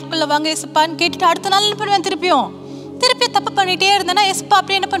என் ஹார்ட்குள்ள வாங்க ஏசப்பான்னு கேட்டுட்டு அடுத்த நாள் என்ன பண்ணுவேன்? திருப்பி தப்பு பண்ணிட்டே இருந்தேன்னா ஏசப்பா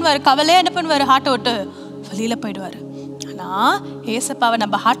அப்படியே என்ன பண்ணுவாரு? கவலையா என்ன பண்ணுவாரு? ஹார்ட்டை விட்டு வெளியில போயிடுவாரு. ஆனா ஏசப்பாவை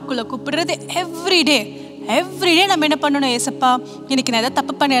நம்ம ஹார்ட்குள்ள கூப்பிடுறது எவ்ரிடே நம்ம என்ன பண்ணணும்? ஏசப்பா இன்னைக்கு நான் எதாவது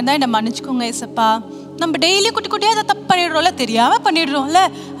தப்பு பண்ணியிருந்தா என்ன மன்னிச்சுக்கோங்க ஏசப்பா. நம்ம டெய்லியும் குட்டி குட்டியாக அதை தப்பு பண்ணிடுறோம்ல, தெரியாம பண்ணிடுறோம்ல.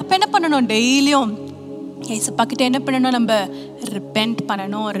 அப்போ என்ன பண்ணணும்? டெய்லியும் ஏசப்பா கிட்ட என்ன பண்ணணும்? நம்ம ரிப்பெண்ட்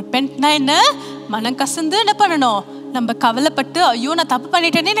பண்ணணும். ரிப்பெண்ட்னா என்ன? மனம் கசந்து என்ன பண்ணணும்? நம்ம கவலைப்பட்டு, ஐயோ நான் தப்பு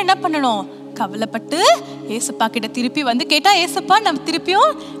பண்ணிட்டேனே என்ன பண்ணணும்? கவலைப்பட்டு ஏசப்பா கிட்ட திருப்பி வந்து கேட்டா ஏசப்பா நம்ம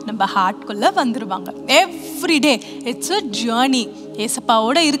திருப்பியும் நம்ம ஹார்ட்குள்ள வந்துருவாங்க. Everyday it's a journey.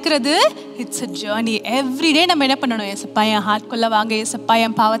 ஏசப்பாவோட இருக்கிறது இட்ஸ் அ ஜேர்னி. எவ்ரிடே நம்ம என்ன பண்ணணும்? ஏசப்பா என் ஹார்ட்குள்ள வாங்க ஏசப்பா,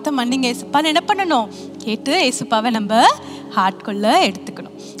 என் பாவத்தை மன்னிங்க ஏசப்பான்னு என்ன பண்ணணும்? கேட்டு ஏசப்பாவை நம்ம ஹார்ட்குள்ள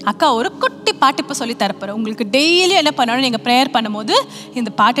எடுத்துக்கணும். அக்கா ஒரு குட்டி பாட்டு இப்போ சொல்லி தரப்போகிறேன். உங்களுக்கு டெய்லியும் என்ன பண்ணணும், நீங்கள் ப்ரேயர் பண்ணும்போது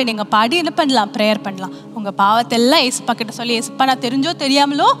இந்த பாட்டை நீங்கள் பாடி என்ன பண்ணலாம், ப்ரேயர் பண்ணலாம். உங்கள் பாவத்தெல்லாம் ஏசப்பா கிட்ட சொல்லி, ஏசப்பா நான் தெரிஞ்சோ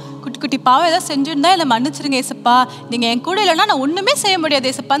தெரியாமலோ குட்டி குட்டி பாவம் ஏதாவது செஞ்சுருந்தா என்னை மன்னிச்சிருங்க ஏசப்பா, நீங்கள் என் கூட இல்லைன்னா நான் ஒன்றுமே செய்ய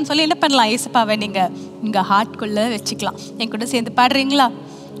முடியாது ஏசப்பான்னு சொல்லி என்ன பண்ணலாம், ஏசப்பாவை நீங்கள் உங்கள் ஹார்ட்குள்ளே வச்சுக்கலாம். என் கூட சேர்ந்து பாடுறீங்களா?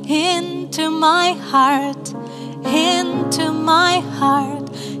 Into my heart, into my heart,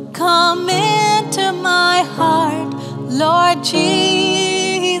 come into my heart, Lord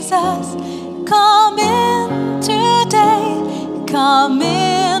Jesus, come in today, come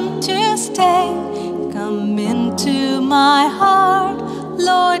in to stay, come into my heart,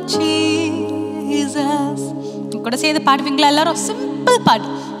 Lord Jesus. கூட சேர்ந்து பாடுவீங்களா எல்லாரும்? சிம்பிள் பாடு.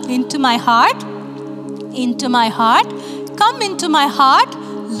 Into my heart, into my heart, come into my heart,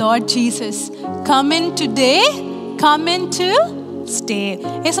 Lord Jesus, come in today, come in to stay.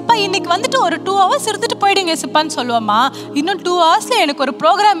 ஏசப்பா இன்னைக்கு வந்துட்டு ஒரு 2 hours இருந்துட்டு போயிடுங்க ஏசப்பான்னு சொல்லுவோமா? இன்னும் 2 hours எனக்கு ஒரு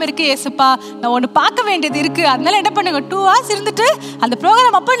ப்ரோக்ராம் இருக்கு ஏசப்பா, நான் ஒன்று பார்க்க வேண்டியது இருக்கு, அதனால என்ன பண்ணுங்க 2 hours இருந்துட்டு அந்த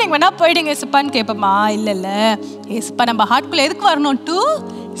ப்ரோக்ராம் அப்போ நீங்கள் வேணா போயிடுங்க ஏசப்பான்னு கேட்போமா? இல்லை ஏசப்பா நம்ம ஹார்ட்குள்ளே எதுக்கு வரணும்? To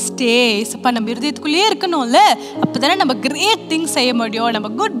stay. ஏசப்பா நம்ம இருதயத்துக்குள்ளேயே இருக்கணும்ல, அப்போ தானே நம்ம கிரேட் திங்ஸ் செய்ய முடியும், நம்ம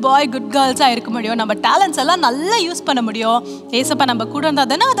குட் பாய் குட் கேர்ள்ஸாக இருக்க முடியும், நம்ம டேலண்ட்ஸ் எல்லாம் நல்லா யூஸ் பண்ண முடியும். ஏசப்பா நம்ம கூட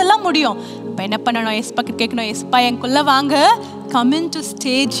இருந்தால் தானே அதெல்லாம் முடியும். இப்போ என்ன பண்ணணும், ஏசப்பா கிட்ட கேட்கணும், ஏசப்பா எனக்குள்ளே வாங்க, come in to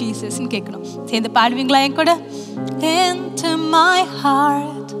stay Jesus-ன்னு கேட்கணும். சேர்ந்து பாடுவீங்களா என் கூட? Into my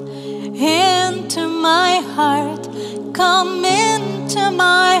heart, into my heart, come into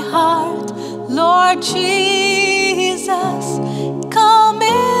my heart, Lord Jesus, come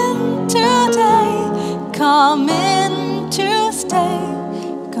in today, come in to stay,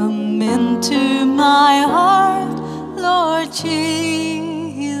 come into my heart, Lord Jesus.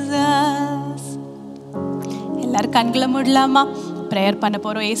 எல்லாரும் கண்களை மூடலாமா? ப்ரேயர் பண்ண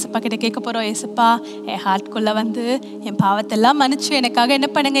போகிறோம். ஏசப்பா கிட்ட கேட்க போகிறோம், ஏசப்பா என் ஹார்ட்குள்ளே வந்து என் பாவத்தெல்லாம் மன்னிச்சு எனக்காக என்ன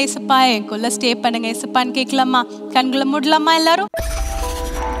பண்ணுங்க ஏசப்பா, எனக்குள்ளே ஸ்டே பண்ணுங்க ஏசப்பான்னு கேட்கலாமா? கண்களை மூடலாமா எல்லாரும்?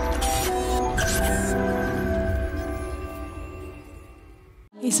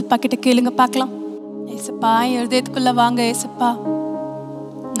 ஏசப்பா கிட்ட கேளுங்க பார்க்கலாம். ஏசப்பா எழுதத்துக்குள்ளே வாங்க ஏசப்பா,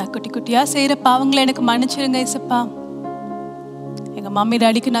 நான் குட்டி குட்டியாக செய்கிற பாவங்களை எனக்கு மன்னிச்சிருங்க ஏசப்பா. எங்கள் மம்மி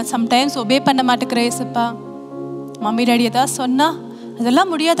டாடிக்கு நான் சம்டைம்ஸ் ஒபே பண்ண மாட்டேங்கிறேன் ஏசப்பா. மம்மி டாடி ஏதாவது சொன்னால்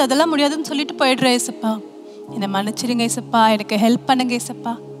அதெல்லாம் முடியாது அதெல்லாம் முடியாதுன்னு சொல்லிட்டு போயிடுறேன் ஏசப்பா. என்னை மன்னிச்சிருங்க ஏசப்பா, எனக்கு ஹெல்ப் பண்ணுங்க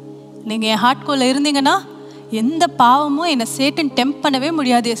ஏசப்பா. நீங்கள் என் ஹார்ட்குள்ளே இருந்தீங்கன்னா எந்த பாவமும் என்னை சேட்டன் டெம்ப் பண்ணவே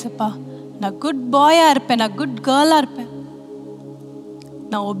முடியாது ஏசப்பா. நான் குட் பாயாக இருப்பேன், நான் குட் கேர்ளாக இருப்பேன்,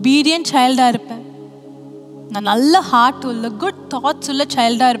 நான் ஒபீடியன்ட் சைல்டாக இருப்பேன், நான் நல்ல ஹார்ட் உள்ள குட் தாட்ஸ் உள்ள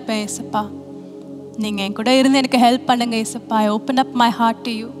சைல்டாக இருப்பேன் ஏசப்பா. நீங்கள் என் கூட இருந்து எனக்கு ஹெல்ப் பண்ணுங்க ஏசப்பா. ஐ open up my hard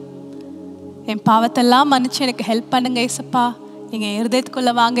to you. என் பாவத்தெல்லாம் மன்னிச்சு எனக்கு ஹெல்ப் பண்ணுங்க ஏசப்பா. நீங்கள்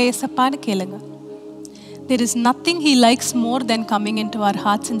இருதயத்துக்குள்ளே வாங்க ஏசப்பான்னு கேளுங்க. There is nothing he likes more than coming into our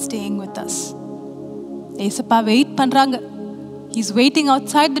hearts and staying with us. ஏசப்பா வெயிட் பண்ணுறாங்க. He's waiting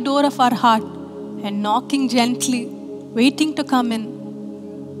outside the door of our heart and knocking gently, waiting to come in.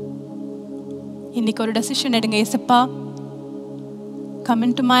 இன்னைக்கு ஒரு decision எடுங்க ஏசப்பா. Come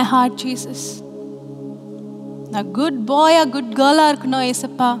into my heart Jesus. நான் good பாயா good கேர்ளாக இருக்கணும்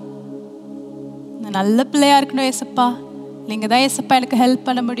ஏசப்பா, நான் நல்ல பிள்ளையாக இருக்கணும் ஏசப்பா. நீங்கள் தான் ஏசப்பா எனக்கு ஹெல்ப்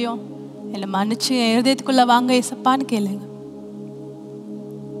பண்ண முடியும். என்னை மன்னிச்சு என் இருதயத்துக்குள்ளே வாங்க ஏசப்பான்னு கேளுங்க.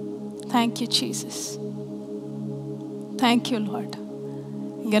 Thank you Jesus, thank you Lord.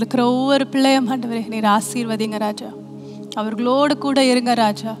 இங்கே இருக்கிற ஒவ்வொரு பிள்ளையும் ஆண்டவரே நீர் ஆசீர்வதிங்க ராஜா. அவர்களோடு கூட இருங்க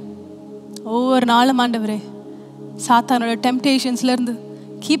ராஜா. ஒவ்வொரு நாளும் ஆண்டவரே சாத்தானோட டெம்டேஷன்ஸ்லேருந்து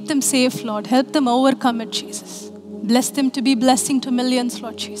keep them safe Lord, help them overcome it Jesus. Bless them to be blessing to millions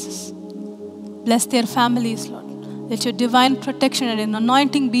Lord Jesus. Bless their families Lord. Let your divine protection and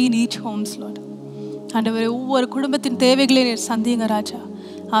anointing be in each homes Lord. ஆண்டவரே ஒவ்வொரு குடும்பத்தின் தேவைகளை நீர் சந்திங்க ராஜா.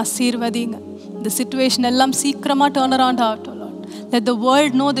 ஆசீர்வதிங்க. இந்த situation எல்லாம் சீக்கிரமாக turn around ஆகட்டும் Lord. Let the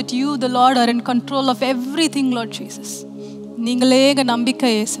world know that you the Lord are in control of everything Lord Jesus. நீங்களே எங்கள்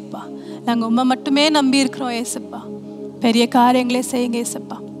நம்பிக்கை ஏசப்பா. நாங்கள் உம்மை மட்டுமே நம்பி இருக்கிறோம் ஏசப்பா. பெரிய காரியங்களே செய்யுங்க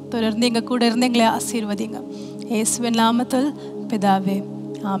ஏசப்பா. தொடர்ந்து எங்கள் கூட இருந்து எங்களை ஆசீர்வதிங்க இயேசுவின் நாமத்தில் பிதாவே,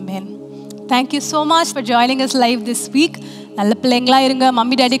 ஆமென். Thank you so much for joining us live this week. நல்ல பிள்ளைங்களா இருங்க,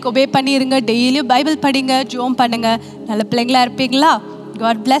 மம்மி டாடிக்கு ஒபே பண்ணிடுங்க, டெய்லியும் பைபிள் படிங்க, ஜோம் பண்ணுங்க, நல்ல பிள்ளைங்களா இருப்பீங்களா?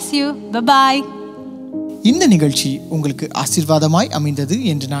 God bless you. பாய். இந்த நிகழ்ச்சி உங்களுக்கு ஆசீர்வாதமாய் அமைந்தது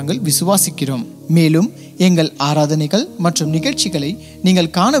என்று நாங்கள் விசுவாசிக்கிறோம். மேலும் எங்கள் ஆராதனைகள் மற்றும் நிகழ்ச்சிகளை நீங்கள்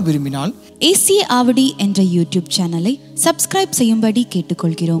காண விரும்பினால் ஏசிய ஆவடி என்ற யூடியூப் சேனலை சப்ஸ்கிரைப் செய்யும்படி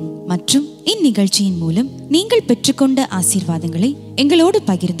கேட்டுக்கொள்கிறோம். மற்றும் இந்நிகழ்ச்சியின் மூலம் நீங்கள் பெற்றுக்கொண்ட ஆசீர்வாதங்களை எங்களோடு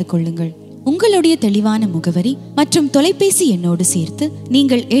பகிர்ந்து கொள்ளுங்கள். உங்களுடைய தெளிவான முகவரி மற்றும் தொலைபேசி எண்ணோடு சேர்த்து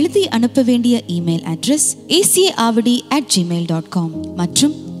நீங்கள் எழுதி அனுப்ப வேண்டிய இமெயில் அட்ரஸ் acaavadi@gmail.com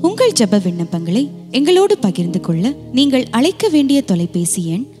மற்றும் உங்கள் ஜெப விண்ணப்பங்களை எங்களோடு பகிர்ந்து கொள்ள நீங்கள் அழைக்க வேண்டிய தொலைபேசி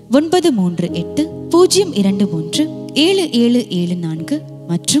எண் 938-021-7774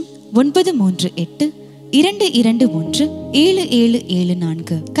 மற்றும்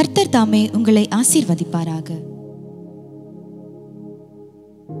 938-221-7774. கர்த்தர் தாமே உங்களை ஆசீர்வதிப்பாராக.